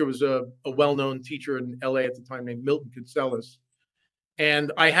the teacher was a well-known teacher in LA at the time named Milton Kitselis.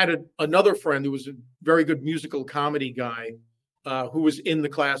 And I had another friend who was a very good musical comedy guy who was in the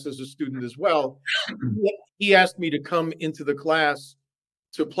class as a student as well. He asked me to come into the class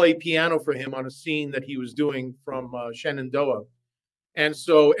to play piano for him on a scene that he was doing from Shenandoah. And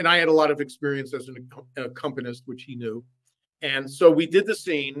I had a lot of experience as an accompanist, which he knew. And so we did the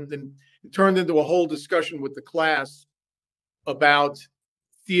scene, and it turned into a whole discussion with the class about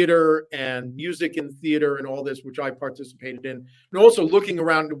theater and music in theater and all this, which I participated in, and also looking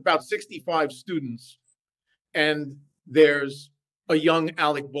around about 65 students. And there's a young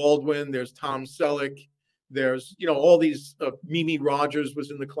Alec Baldwin, there's Tom Selleck, there's, all these, Mimi Rogers was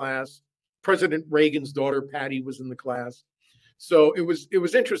in the class. President Reagan's daughter, Patty, was in the class. So it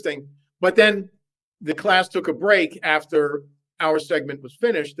was interesting. But then the class took a break after our segment was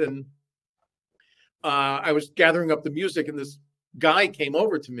finished, and I was gathering up the music, and this guy came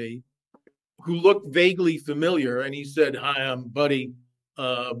over to me who looked vaguely familiar, and he said, "Hi, I'm Buddy.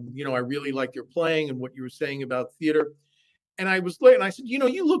 I really like your playing and what you were saying about theater." And I was late, and I said,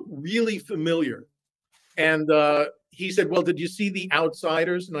 "You look really familiar." And he said, "Well, did you see The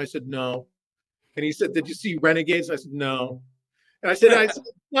Outsiders?" And I said, "No." And he said, "Did you see Renegades?" And I said, "No." And I said,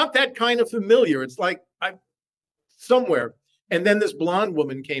 "Not that kind of familiar. It's like I'm somewhere." And then this blonde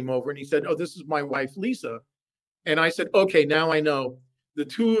woman came over, and he said, "Oh, this is my wife, Lisa." And I said, "Okay, now I know. The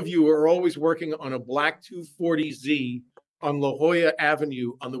two of you are always working on a black 240Z on La Jolla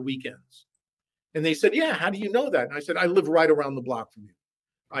Avenue on the weekends." And they said, "Yeah, how do you know that?" And I said, "I live right around the block from you.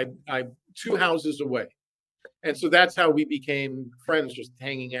 I'm 2 houses away." And so that's how we became friends, just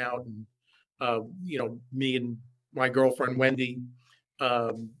hanging out. And, me and my girlfriend, Wendy,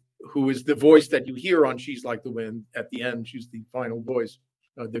 who is the voice that you hear on She's Like the Wind at the end. She's the final voice,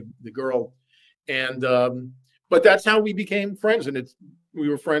 the girl. And, but that's how we became friends. And we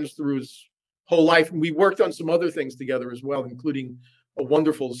were friends through his whole life. And we worked on some other things together as well, including a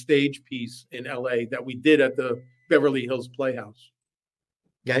wonderful stage piece in LA that we did at the Beverly Hills Playhouse.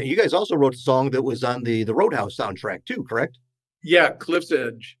 Yeah, you guys also wrote a song that was on the Roadhouse soundtrack too, correct? Yeah, Cliff's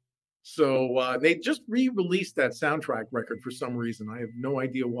Edge. So they just re-released that soundtrack record for some reason. I have no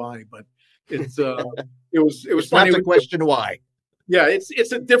idea why, but it's it was funny. Not to question why. Yeah,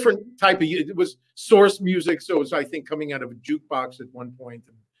 it's a different type of. It was source music, so it was, I think, coming out of a jukebox at one point,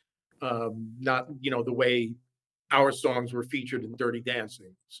 and not the way our songs were featured in Dirty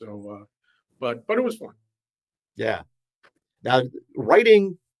Dancing. So, but it was fun. Yeah. Now,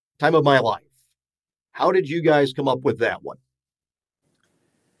 writing Time of My Life, how did you guys come up with that one?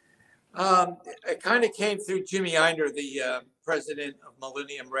 It kind of came through Jimmy Einer, the president of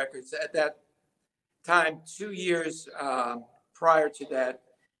Millennium Records. At that time, 2 years prior to that,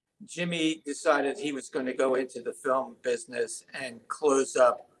 Jimmy decided he was going to go into the film business and close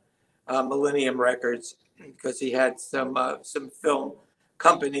up Millennium Records because he had some film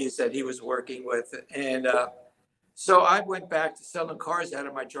companies that he was working with. And so I went back to selling cars out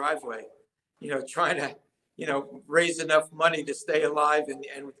of my driveway, trying to, raise enough money to stay alive and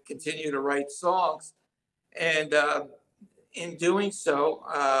continue to write songs. And in doing so,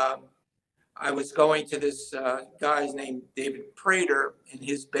 I was going to this guy's named David Prater in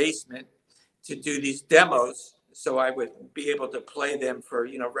his basement to do these demos. So I would be able to play them for,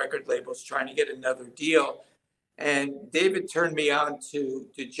 record labels trying to get another deal. And David turned me on to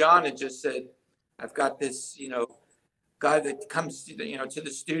John and just said, "I've got this, guy that comes to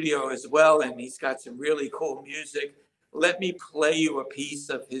the studio as well, and he's got some really cool music. Let me play you a piece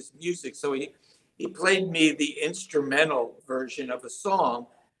of his music." So he played me the instrumental version of a song.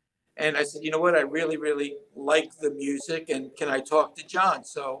 And I said, "You know what? I really, really like the music, and can I talk to John?"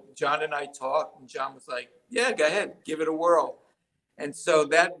 So John and I talked, and John was like, "Yeah, go ahead, give it a whirl." And so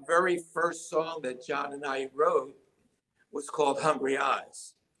that very first song that John and I wrote was called Hungry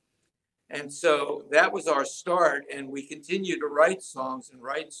Eyes. And so that was our start. And we continued to write songs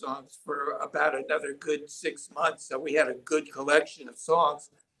for about another good 6 months. So we had a good collection of songs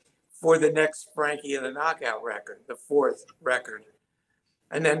for the next Franke the Knockout record, the 4th record.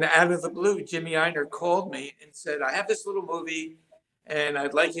 And then out of the blue, Jimmy Einer called me and said, "I have this little movie and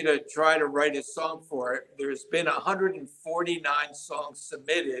I'd like you to try to write a song for it. There's been 149 songs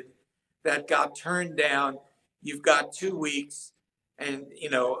submitted that got turned down. You've got 2 weeks." And,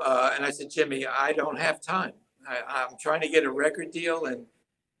 and I said, "Jimmy, I don't have time. I'm trying to get a record deal and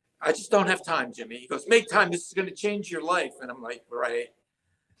I just don't have time, Jimmy." He goes, "Make time. This is going to change your life." And I'm like, "Right."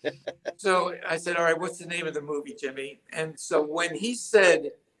 So I said, "All right, what's the name of the movie, Jimmy?" And so when he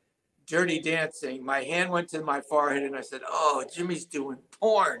said Dirty Dancing, my hand went to my forehead and I said, "Oh, Jimmy's doing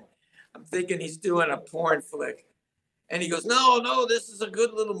porn. I'm thinking he's doing a porn flick." And he goes, No, this is a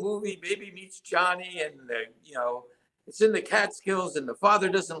good little movie. Baby meets Johnny and, it's in the Catskills and the father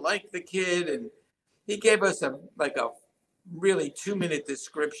doesn't like the kid. And he gave us a really 2-minute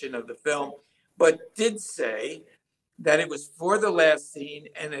description of the film, but did say that it was for the last scene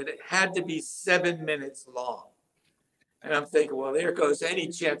and it had to be 7 minutes long. And I'm thinking, well, there goes any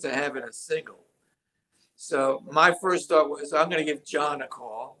chance of having a single. So my first thought was, I'm going to give John a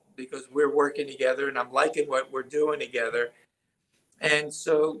call because we're working together and I'm liking what we're doing together. And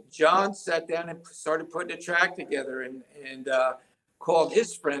so John sat down and started putting a track together, and called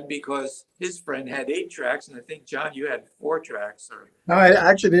his friend because his friend had 8 tracks, and I think, John, you had 4 tracks. No, I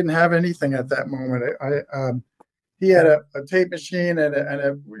actually didn't have anything at that moment. He had a tape machine and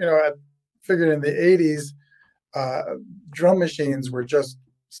a I figured in the 80s, drum machines were just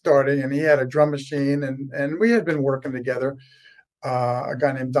starting, and he had a drum machine, and we had been working together. A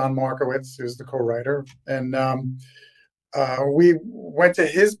guy named Don Markowitz, who's the co-writer, and we went to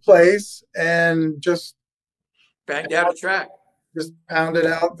his place and just banged out a track. Just pounded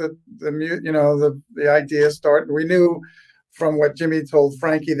out the idea start. We knew from what Jimmy told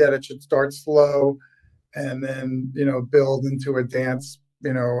Franke that it should start slow and then, build into a dance,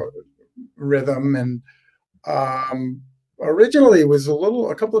 rhythm. And originally it was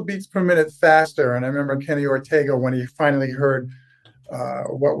a couple of beats per minute faster. And I remember Kenny Ortega, when he finally heard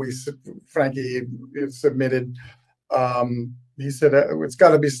what Franke submitted, he said, it's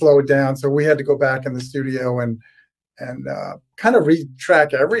got to be slowed down. So we had to go back in the studio and kind of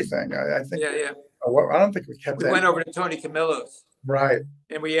retrack everything. I think. Yeah. I don't think we kept. We went over to Tony Camillo's. Right.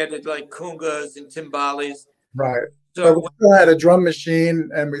 And we added like congas and timbales. Right. So we still had a drum machine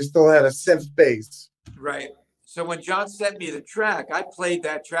and we still had a synth bass. Right. So when John sent me the track, I played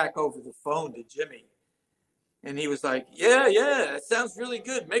that track over the phone to Jimmy, and he was like, "Yeah, it sounds really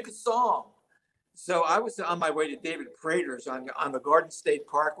good. Make a song." So I was on my way to David Prater's on the Garden State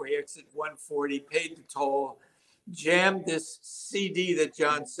Parkway, exit 140, paid the toll, jammed this CD that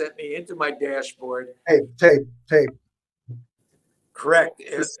John sent me into my dashboard. Tape. Correct.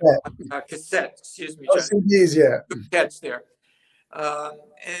 Cassette, excuse me, John. CDs, yeah. Good catch there.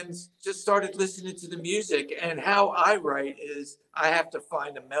 And just started listening to the music. And how I write is I have to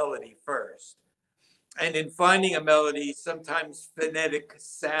find a melody first. And in finding a melody, sometimes phonetic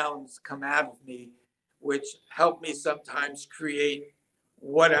sounds come out of me, which help me sometimes create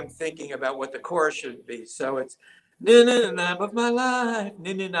what I'm thinking about what the chorus should be. So it's "Time of my life,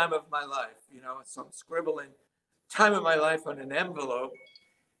 time of my life." So I'm scribbling "time of my life" on an envelope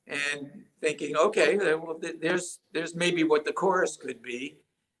and thinking, okay, well, there's maybe what the chorus could be,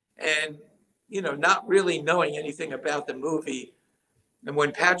 and not really knowing anything about the movie. And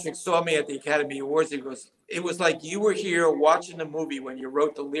when Patrick saw me at the Academy Awards, he goes, "It was like you were here watching the movie when you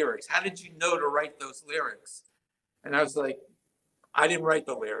wrote the lyrics. How did you know to write those lyrics?" And I was like, "I didn't write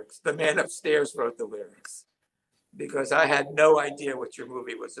the lyrics. The man upstairs wrote the lyrics, because I had no idea what your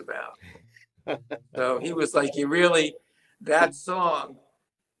movie was about." So he was like, that song,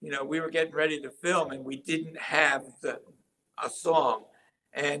 we were getting ready to film and we didn't have a song.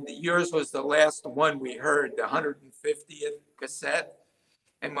 And yours was the last one we heard, the 150th cassette.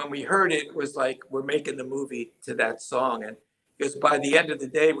 And when we heard it, it was like, we're making the movie to that song. And because by the end of the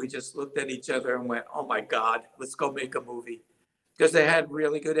day, we just looked at each other and went, "Oh my God, let's go make a movie." Because they had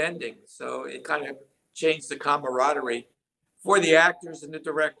really good endings. So it kind of changed the camaraderie for the actors and the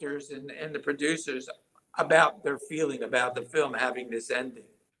directors and the producers about their feeling about the film having this ending.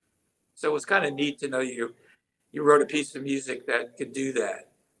 So it was kind of neat to know you wrote a piece of music that could do that.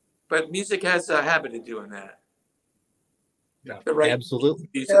 But music has a habit of doing that. Yeah, right, absolutely.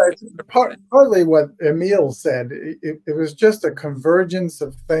 Yeah, it's partly what Emil said. It was just a convergence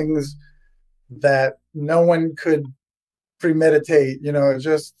of things that no one could premeditate.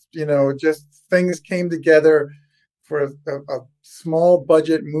 Just things came together for a small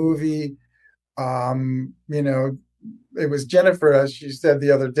budget movie. It was Jennifer, as she said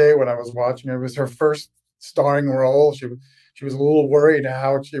the other day when I was watching. It was her first starring role. She was a little worried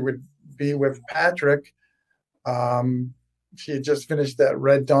how she would be with Patrick. She had just finished that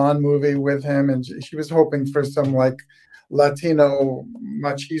Red Dawn movie with him, and she was hoping for some like Latino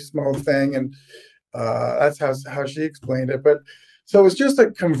machismo thing, and that's how she explained it. But so it was just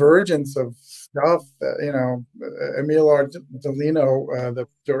a convergence of stuff that, Emil Ardolino, the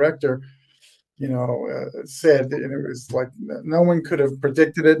director, said, and it was like no one could have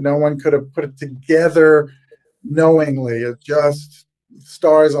predicted it. No one could have put it together knowingly. It just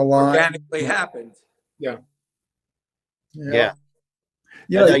stars aligned. Organically happened. Yeah. Yeah.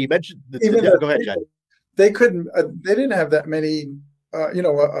 You mentioned go ahead, John. They couldn't. They didn't have that many.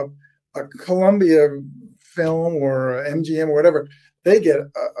 A Columbia film or MGM or whatever. They get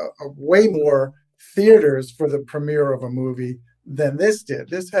a way more theaters for the premiere of a movie than this did.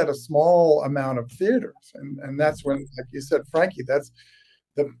 This had a small amount of theaters, and that's when, like you said, Franke, that's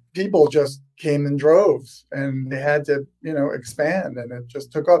the people just came in droves, and they had to expand, and it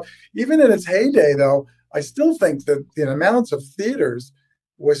just took off. Even in its heyday, though, I still think that the amounts of theaters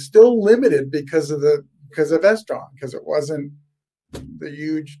was still limited because of Estron, because it wasn't the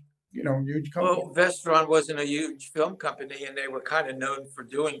huge huge company. Well, Vestron wasn't a huge film company, and they were kind of known for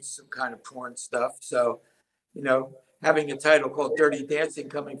doing some kind of porn stuff. So, having a title called Dirty Dancing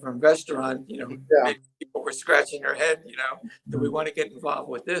coming from Vestron, maybe people were scratching their head, do we want to get involved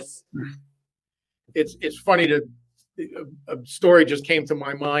with this? It's funny a story just came to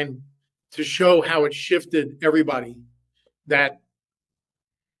my mind to show how it shifted everybody. That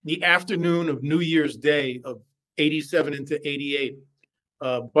the afternoon of New Year's Day of 87 into 88,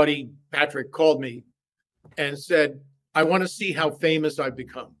 buddy Patrick called me and said, I want to see how famous I've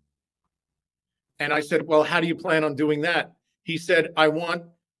become. And I said, well, how do you plan on doing that? He said, I want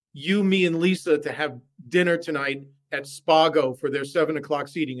you, me, and Lisa to have dinner tonight at Spago for their 7 o'clock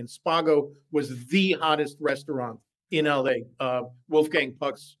seating. And Spago was the hottest restaurant in LA, Wolfgang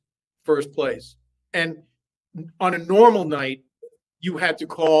Puck's first place. And on a normal night, you had to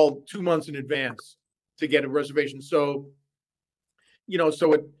call 2 months in advance to get a reservation. So,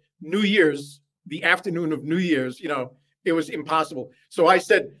 so at New Year's, the afternoon of New Year's, it was impossible. So I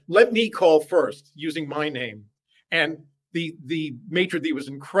said, let me call first using my name. And the maitre d' was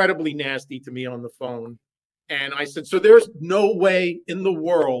incredibly nasty to me on the phone. And I said, so there's no way in the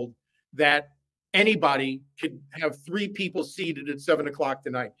world that anybody could have 3 people seated at 7 o'clock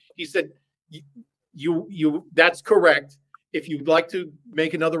tonight. He said, you that's correct. If you'd like to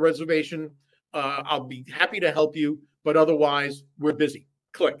make another reservation, I'll be happy to help you. But otherwise, we're busy.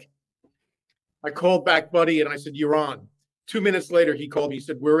 Click. I called back Buddy and I said, you're on. 2 minutes later, he called me. He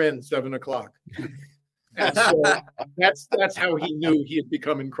said, we're in 7 o'clock. And so that's how he knew he had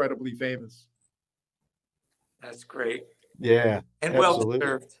become incredibly famous. That's great. Yeah. And absolutely. well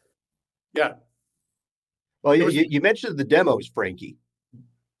deserved. Yeah. Well, you mentioned the demos, Franke.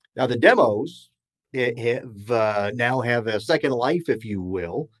 Now, the demos now have a second life, if you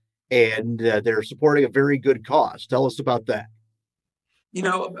will, and they're supporting a very good cause. Tell us about that.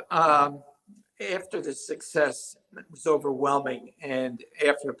 After the success was overwhelming, and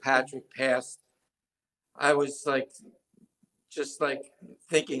after Patrick passed, I was just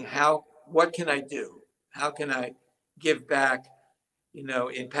thinking, what can I do? How can I give back,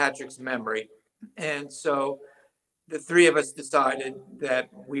 in Patrick's memory? And so the 3 of us decided that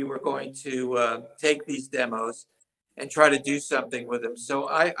we were going to take these demos and try to do something with them. So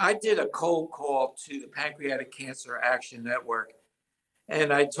I did a cold call to the Pancreatic Cancer Action Network,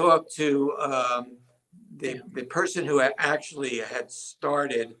 and I talked to the person who actually had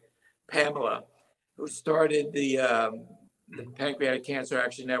started, Pamela, who started the Pancreatic Cancer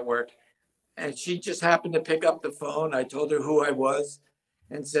Action Network. And she just happened to pick up the phone. I told her who I was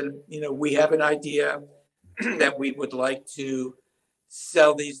and said, we have an idea that we would like to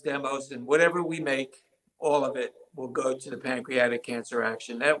sell these demos, and whatever we make, all of it will go to the Pancreatic Cancer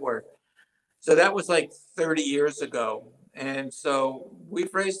Action Network. So that was 30 years ago. And so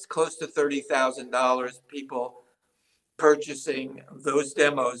we've raised close to $30,000, people purchasing those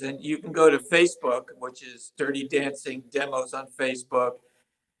demos. And you can go to Facebook, which is Dirty Dancing Demos on Facebook.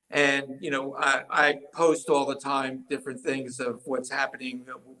 And, I post all the time different things of what's happening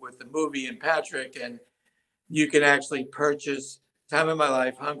with the movie and Patrick. And you can actually purchase Time of My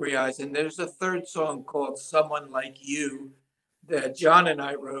Life, Hungry Eyes. And there's a third song called Someone Like You that John and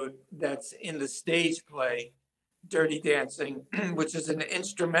I wrote that's in the stage play, Dirty Dancing, which is an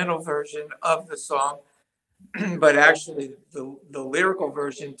instrumental version of the song. But actually, the lyrical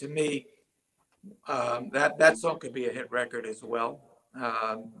version, to me, that song could be a hit record as well.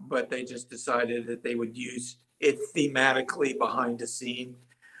 But they just decided that they would use it thematically behind the scene.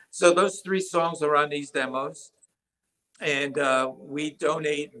 So those 3 songs are on these demos, and we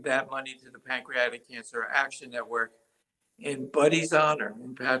donate that money to the Pancreatic Cancer Action Network in Buddy's honor,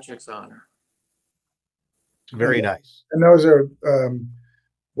 in Patrick's honor. Very nice. And those are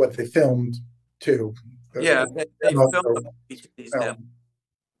what they filmed too. Yeah, they filmed each of these demos.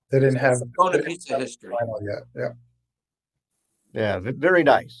 They didn't have a piece of history yet. Yeah. Yeah, very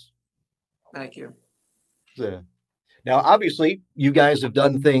nice. Thank you. Now, obviously, you guys have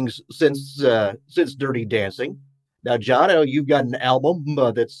done things since Dirty Dancing. Now, John, I know you've got an album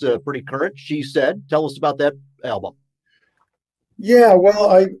that's pretty current. She Said. Tell us about that album. Yeah, well,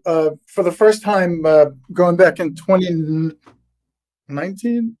 I for the first time going back in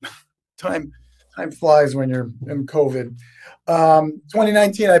 2019, time flies when you're in COVID.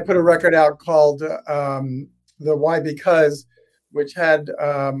 2019, I put a record out called The Why Because, which had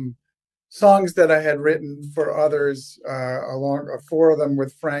songs that I had written for others, 4 of them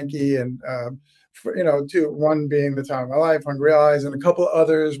with Franke, and one being The Time of My Life, Hungry Eyes, and a couple of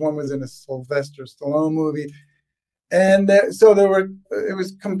others. One was in a Sylvester Stallone movie, and so it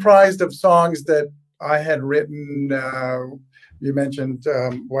was comprised of songs that I had written you mentioned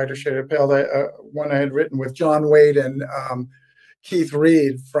Whiter Shade of Pale, one I had written with John Wade and Keith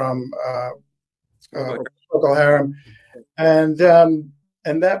Reed from Procol Harum, and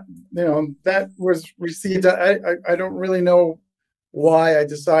that, you know, that was received. I don't really know why I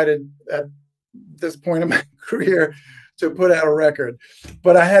decided at this point in my career to put out a record,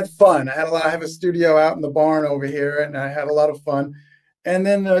 but I had fun. I have a studio out in the barn over here, and I had a lot of fun. And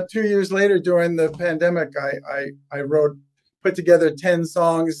then 2 years later, during the pandemic, I put together 10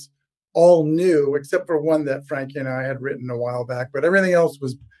 songs, all new, except for one that Franke and I had written a while back. But everything else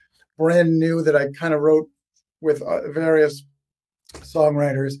was brand new that I kind of wrote with various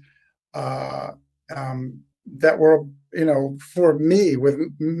songwriters that were, you know, for me, with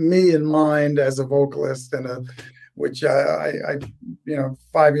me in mind as a vocalist, and which I you know,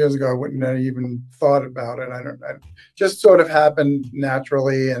 5 years ago I wouldn't have even thought about it. I just sort of happened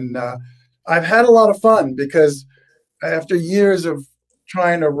naturally, and I've had a lot of fun because after years of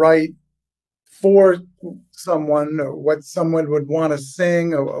trying to write for someone, what someone would want to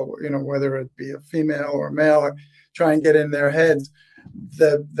sing, or, you know, whether it be a female or a male, try and get in their heads,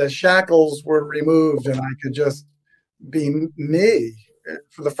 the shackles were removed, and I could just be me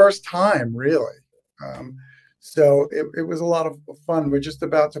for the first time, really. So it was a lot of fun. We're just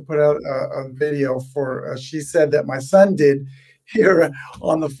about to put out a video for She Said That My Son Did here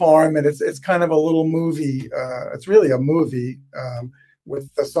on the farm, and it's kind of a little movie. It's really a movie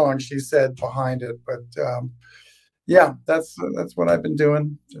with the song She Said behind it. But yeah, that's what I've been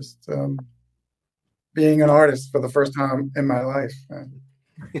doing. Just being an artist for the first time in my life. And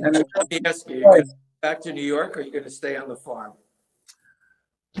let me ask you, are you back to New York, or are you going to stay on the farm?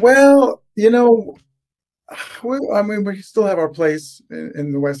 Well, you know, I mean, we still have our place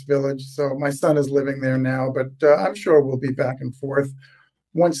in the West Village, so my son is living there now, but I'm sure we'll be back and forth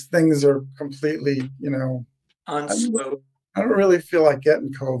once things are completely, you know, unspoken. I don't really feel like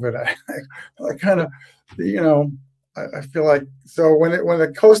getting COVID. I kind of, you know, I feel like, so when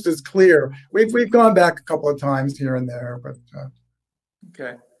the coast is clear, we've gone back a couple of times here and there, but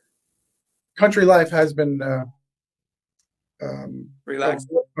okay, country life has been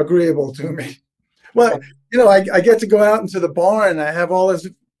relaxing, agreeable to me. Well, you know, I get to go out into the barn. I have all this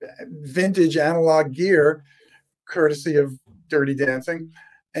vintage analog gear, courtesy of Dirty Dancing,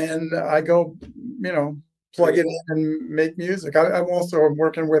 and I go, you know, plug it in and make music. I'm also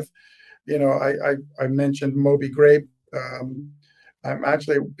working with, you know, I mentioned Moby Grape. I'm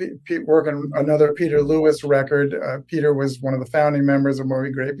actually working another Peter Lewis record. Peter was one of the founding members of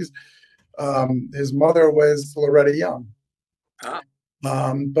Moby Grape. His mother was Loretta Young. Ah.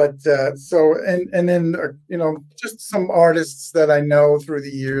 So and then you know, just some artists that I know through the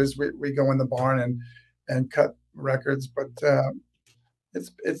years. We go in the barn and cut records, but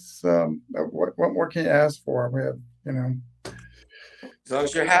it's what more can you ask for? We have, you know, as long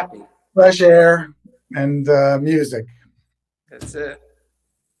as you're happy, fresh air and music. That's it.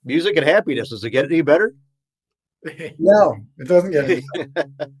 Music and happiness. Does it get any better? No, it doesn't get any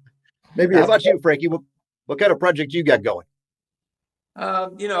better. Maybe. How about you, Franke? What kind of project you got going?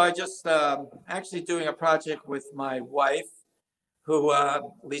 You know, I just actually doing a project with my wife, who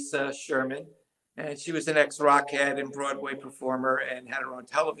Lisa Sherman, and she was an ex-Rockhead and Broadway performer and had her own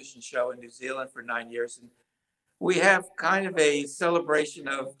television show in New Zealand for 9 years. And we have kind of a celebration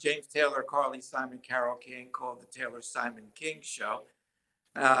of James Taylor, Carly Simon, Carole King, called the Taylor Simon King Show.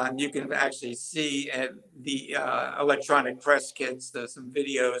 You can actually see at the electronic press kits, there's some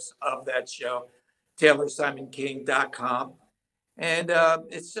videos of that show, TaylorSimonKing.com. And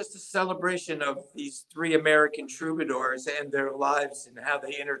it's just a celebration of these three American troubadours and their lives and how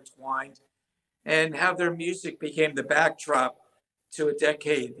they intertwined and how their music became the backdrop to a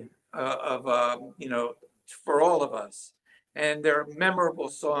decade of, you know, for all of us. And they're memorable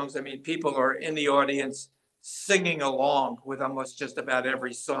songs. I mean, people are in the audience singing along with almost just about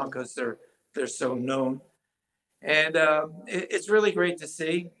every song because they're so known. And it's really great to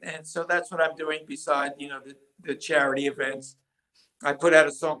see. And so that's what I'm doing beside, you know, the charity events. I put out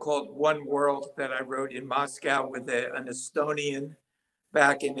a song called One World that I wrote in Moscow with an Estonian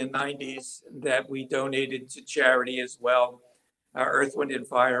back in the 90s that we donated to charity as well. Earth, Wind and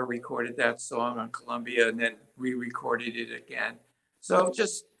Fire recorded that song on Columbia and then re-recorded it again. So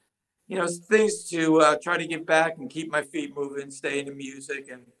just, you know, things to try to give back and keep my feet moving, stay into music,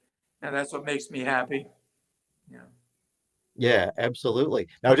 and that's what makes me happy. Yeah. Yeah, absolutely.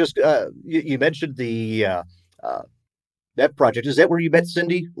 Now, just you mentioned the that project. Is that where you met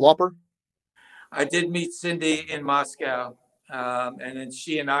Cyndi Lauper? I did meet Cyndi in Moscow, and then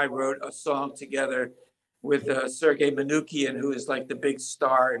she and I wrote a song together with Sergei Manoukian, who is like the big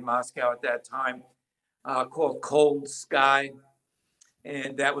star in Moscow at that time, called Cold Sky.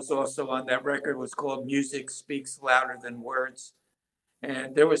 And that was also on that record, was called Music Speaks Louder Than Words.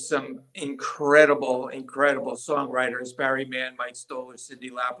 And there was some incredible, incredible songwriters, Barry Mann, Mike Stoller, Cyndi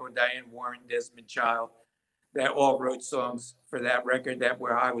Lauper, Diane Warren, Desmond Child, that all wrote songs for that record that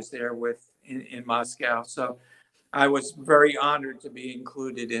where I was there with in Moscow. So I was very honored to be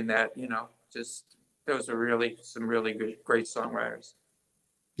included in that, just those are really some really good, great songwriters.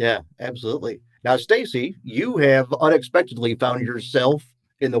 Yeah, absolutely. Now, Stacy, you have unexpectedly found yourself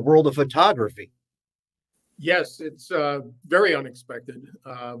in the world of photography. Yes, it's very unexpected.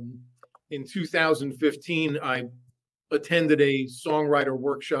 In 2015, I attended a songwriter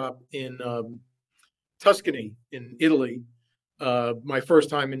workshop in Tuscany in Italy, my first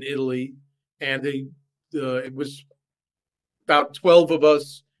time in Italy. And it was about 12 of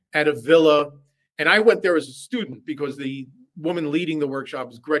us at a villa. And I went there as a student because the woman leading the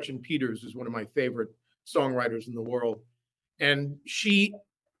workshop is Gretchen Peters, who's one of my favorite songwriters in the world. And she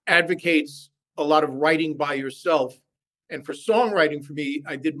advocates a lot of writing by yourself. And for songwriting, for me,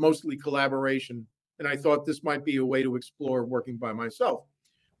 I did mostly collaboration. And I thought this might be a way to explore working by myself.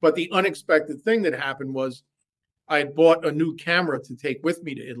 But the unexpected thing that happened was I had bought a new camera to take with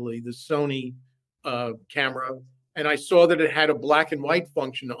me to Italy, the Sony camera. And I saw that it had a black and white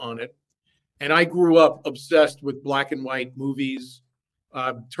function on it. And I grew up obsessed with black and white movies.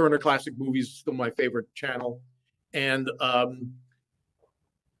 Turner Classic Movies is still my favorite channel. And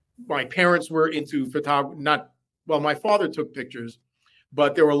my parents were into photography. My father took pictures,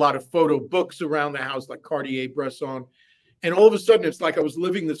 but there were a lot of photo books around the house, like Cartier-Bresson. And all of a sudden, it's like I was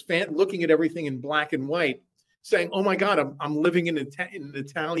living this looking at everything in black and white, saying, "Oh my God, I'm living in an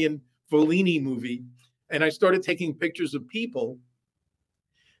Italian Fellini movie." And I started taking pictures of people.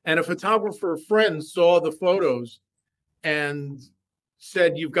 And a photographer friend saw the photos and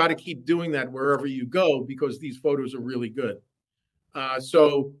said, "You've got to keep doing that wherever you go because these photos are really good."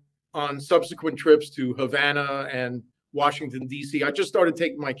 So on subsequent trips to Havana and Washington, D.C., I just started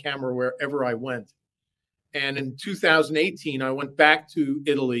taking my camera wherever I went. And in 2018, I went back to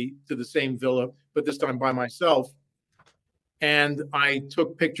Italy, to the same villa, but this time by myself. And I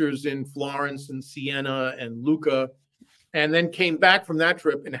took pictures in Florence and Siena and Lucca, and then came back from that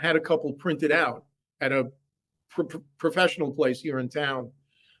trip and had a couple printed out at a professional place here in town.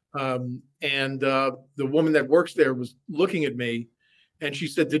 The woman that works there was looking at me, and she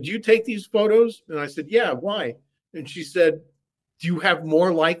said, "Did you take these photos?" And I said, "Yeah, why?" And she said, "Do you have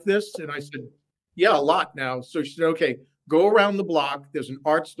more like this?" And I said, "Yeah, a lot now." So she said, "Okay, go around the block. There's an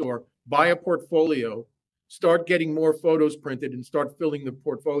art store, buy a portfolio, start getting more photos printed and start filling the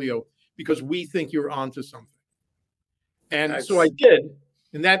portfolio because we think you're onto something." And Nice. So I did.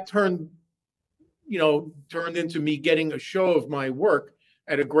 And that turned into me getting a show of my work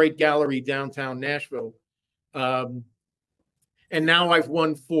at a great gallery downtown Nashville. And now I've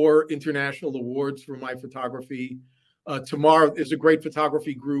won 4 international awards for my photography. Tomorrow there's a great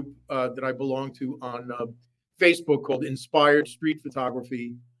photography group that I belong to on Facebook called Inspired Street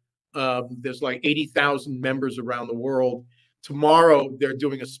Photography. There's like 80,000 members around the world. Tomorrow they're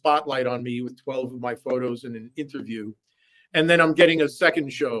doing a spotlight on me with 12 of my photos and an interview. And then I'm getting a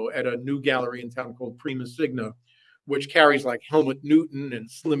second show at a new gallery in town called Prima Signa, which carries like Helmut Newton and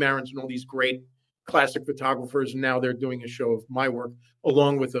Slim Aarons and all these great classic photographers. And now they're doing a show of my work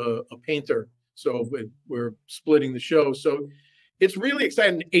along with a painter. So we're splitting the show. So it's really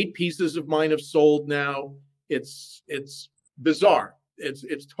exciting. 8 pieces of mine have sold now. It's bizarre.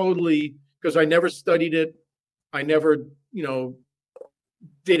 It's totally, because I never studied it. I never,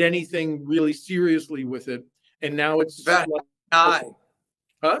 did anything really seriously with it. And now it's about an eye.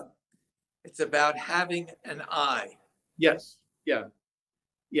 Huh? It's about having an eye. Yes. Yeah.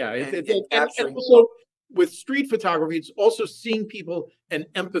 Yeah. And also with street photography, it's also seeing people and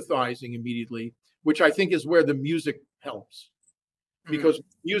empathizing immediately, which I think is where the music helps. Because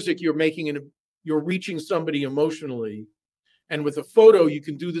music, you're reaching somebody emotionally. And with a photo, you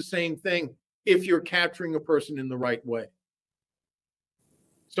can do the same thing if you're capturing a person in the right way.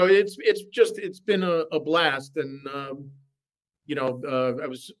 So it's been a blast. And, I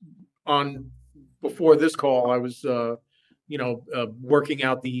was on, before this call, I was, working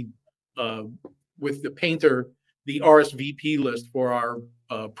out with the painter, the RSVP list for our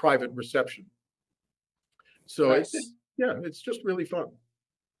private reception. So nice. It's just really fun.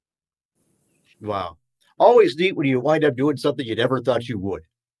 Wow. Always neat when you wind up doing something you never thought you would.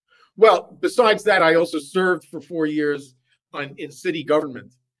 Well, besides that, I also served for 4 years in city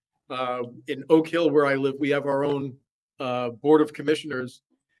government. In Oak Hill, where I live, we have our own board of commissioners.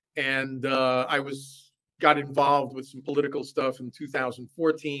 And I got involved with some political stuff in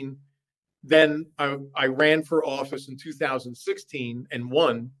 2014. Then I ran for office in 2016 and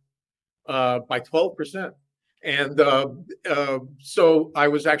won by 12%. And so I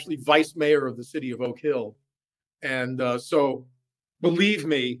was actually vice mayor of the city of Oak Hill. And so believe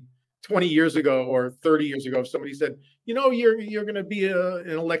me, 20 years ago or 30 years ago, if somebody said, you know, you're going to be an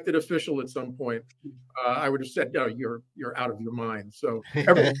elected official at some point, I would have said, no, you're out of your mind. So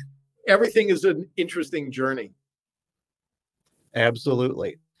everything is an interesting journey.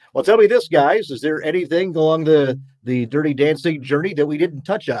 Absolutely. Well, tell me this, guys, is there anything along the Dirty Dancing journey that we didn't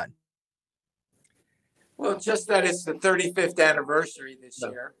touch on? Well, just that it's the 35th anniversary this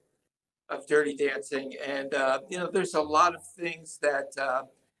year of Dirty Dancing. And, you know, there's a lot of things that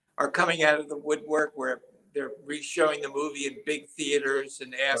are coming out of the woodwork where they're re-showing the movie in big theaters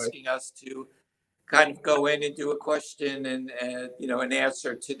and asking us to kind of go in and do a question and you know, an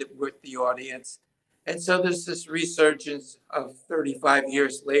answer with the audience. And so there's this resurgence of 35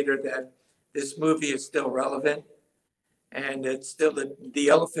 years later that this movie is still relevant, and it's still the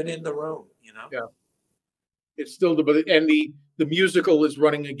elephant in the room, you know? Yeah. It's still the musical is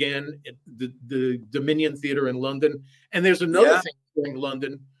running again at the Dominion Theatre in London. And there's another thing in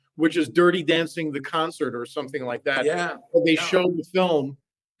London, which is Dirty Dancing the concert or something like that. Yeah. Where they show the film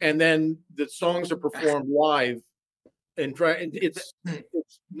and then the songs are performed live. And it's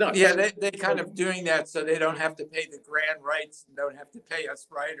nuts. Yeah, they kind of doing that so they don't have to pay the grand rights and don't have to pay us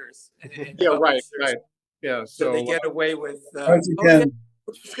writers. And yeah, right. Yeah, so they get away with. We're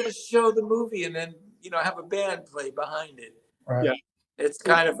just going to show the movie and then, you know, have a band play behind it. Right. Yeah, it's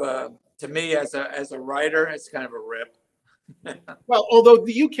kind of to me as a writer, it's kind of a rip. Well, although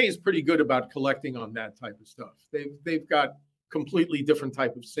the UK is pretty good about collecting on that type of stuff, they've got completely different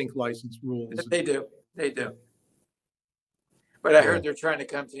type of sync license rules. They do. But I heard they're trying to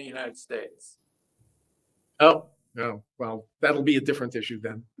come to the United States. Oh, no. Well, that'll be a different issue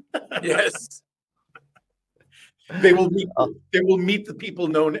then. Yes. They will meet the people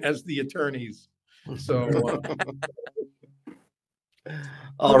known as the attorneys. So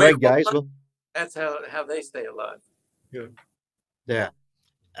all right, guys. Well, that's how they stay alive. Yeah.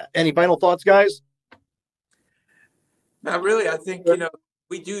 Any final thoughts, guys? Not really. I think, you know,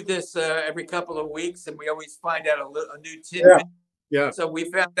 we do this every couple of weeks, and we always find out a new tidbit. Yeah. So we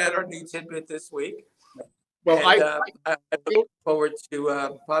found out our new tidbit this week. Well, and, I look forward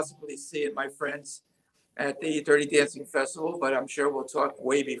to possibly seeing my friends at the Dirty Dancing Festival, but I'm sure we'll talk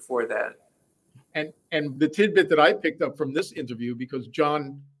way before that. And the tidbit that I picked up from this interview, because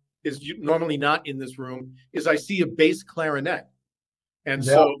John is normally not in this room, is I see a bass clarinet. And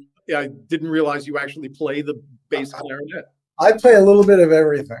so I didn't realize you actually play the bass clarinet. I play a little bit of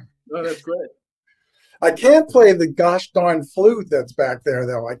everything. Oh, that's great. I can't play the gosh darn flute that's back there,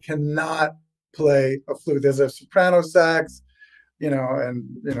 though. I cannot play a flute. There's a soprano sax, you know, and,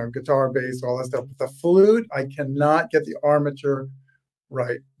 you know, guitar, bass, all that stuff. But the flute, I cannot get the armature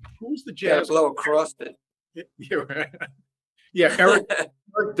right. Who's the jazz? Blow across it. Yeah, Eric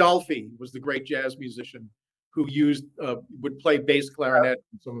Dolphy was the great jazz musician who would play bass clarinet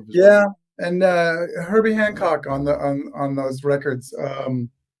in some of his work. And Herbie Hancock on those records.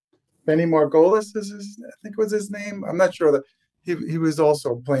 Benny Margolis I think was his name. I'm not sure that he was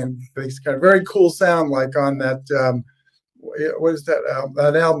also playing bass clarinet. Very cool sound, like on that what is that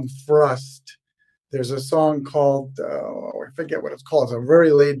album Thrust. There's a song called I forget what it's called. It's a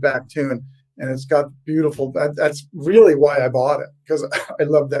very laid back tune, and it's got beautiful. That's really why I bought it, because I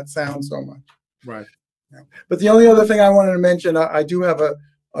love that sound so much. Right. Yeah. But the only other thing I wanted to mention, I do have a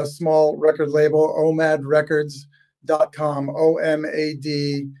small record label, omadrecords.com,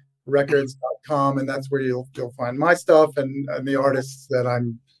 OMAD records.com, and that's where you'll find my stuff and the artists that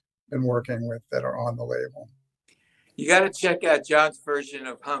I'm been working with that are on the label. You got to check out John's version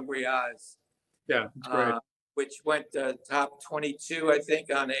of Hungry Eyes. Yeah, it's great. Which went top 22, I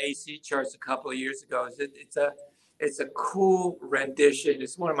think, on the AC charts a couple of years ago. It's a cool rendition.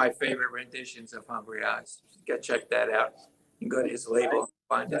 It's one of my favorite renditions of Hungry Eyes. You got to check that out. You can go to his label and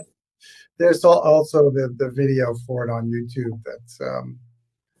find it. There's also the video for it on YouTube that's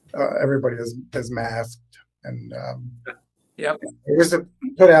everybody is masked, and it was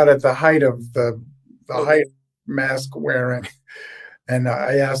put out at the height of the height of mask wearing, and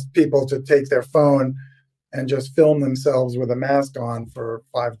I asked people to take their phone and just film themselves with a mask on for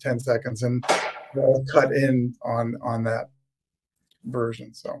 5-10 seconds, and they'll cut in on that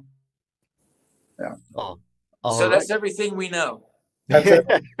version. So yeah. So that's everything we know. That's it.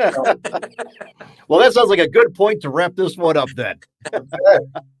 Well, that sounds like a good point to wrap this one up then.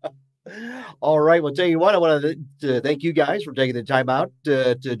 All right. Well, tell you what, I want to thank you guys for taking the time out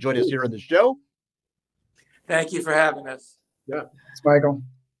to join us here on the show. Thank you for having us. Yeah. Thanks, Michael.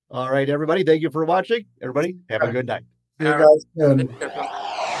 All right, everybody. Thank you for watching. Everybody, have a good night. See you guys soon.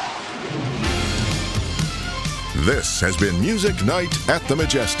 This has been Music Night at the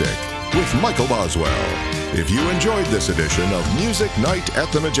Majestic with Michael Boswell. If you enjoyed this edition of Music Night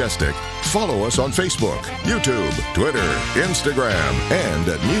at the Majestic, follow us on Facebook, YouTube, Twitter, Instagram, and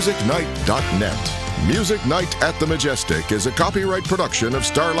at musicnight.net. Music Night at the Majestic is a copyright production of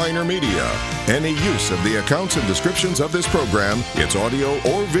Starliner Media. Any use of the accounts and descriptions of this program, its audio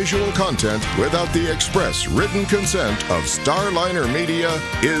or visual content, without the express written consent of Starliner Media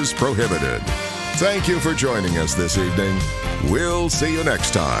is prohibited. Thank you for joining us this evening. We'll see you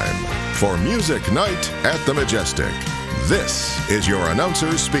next time for Music Night at the Majestic. This is your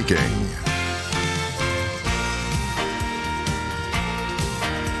announcer speaking.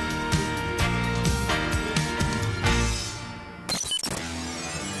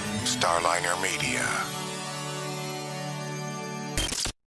 Starliner Media.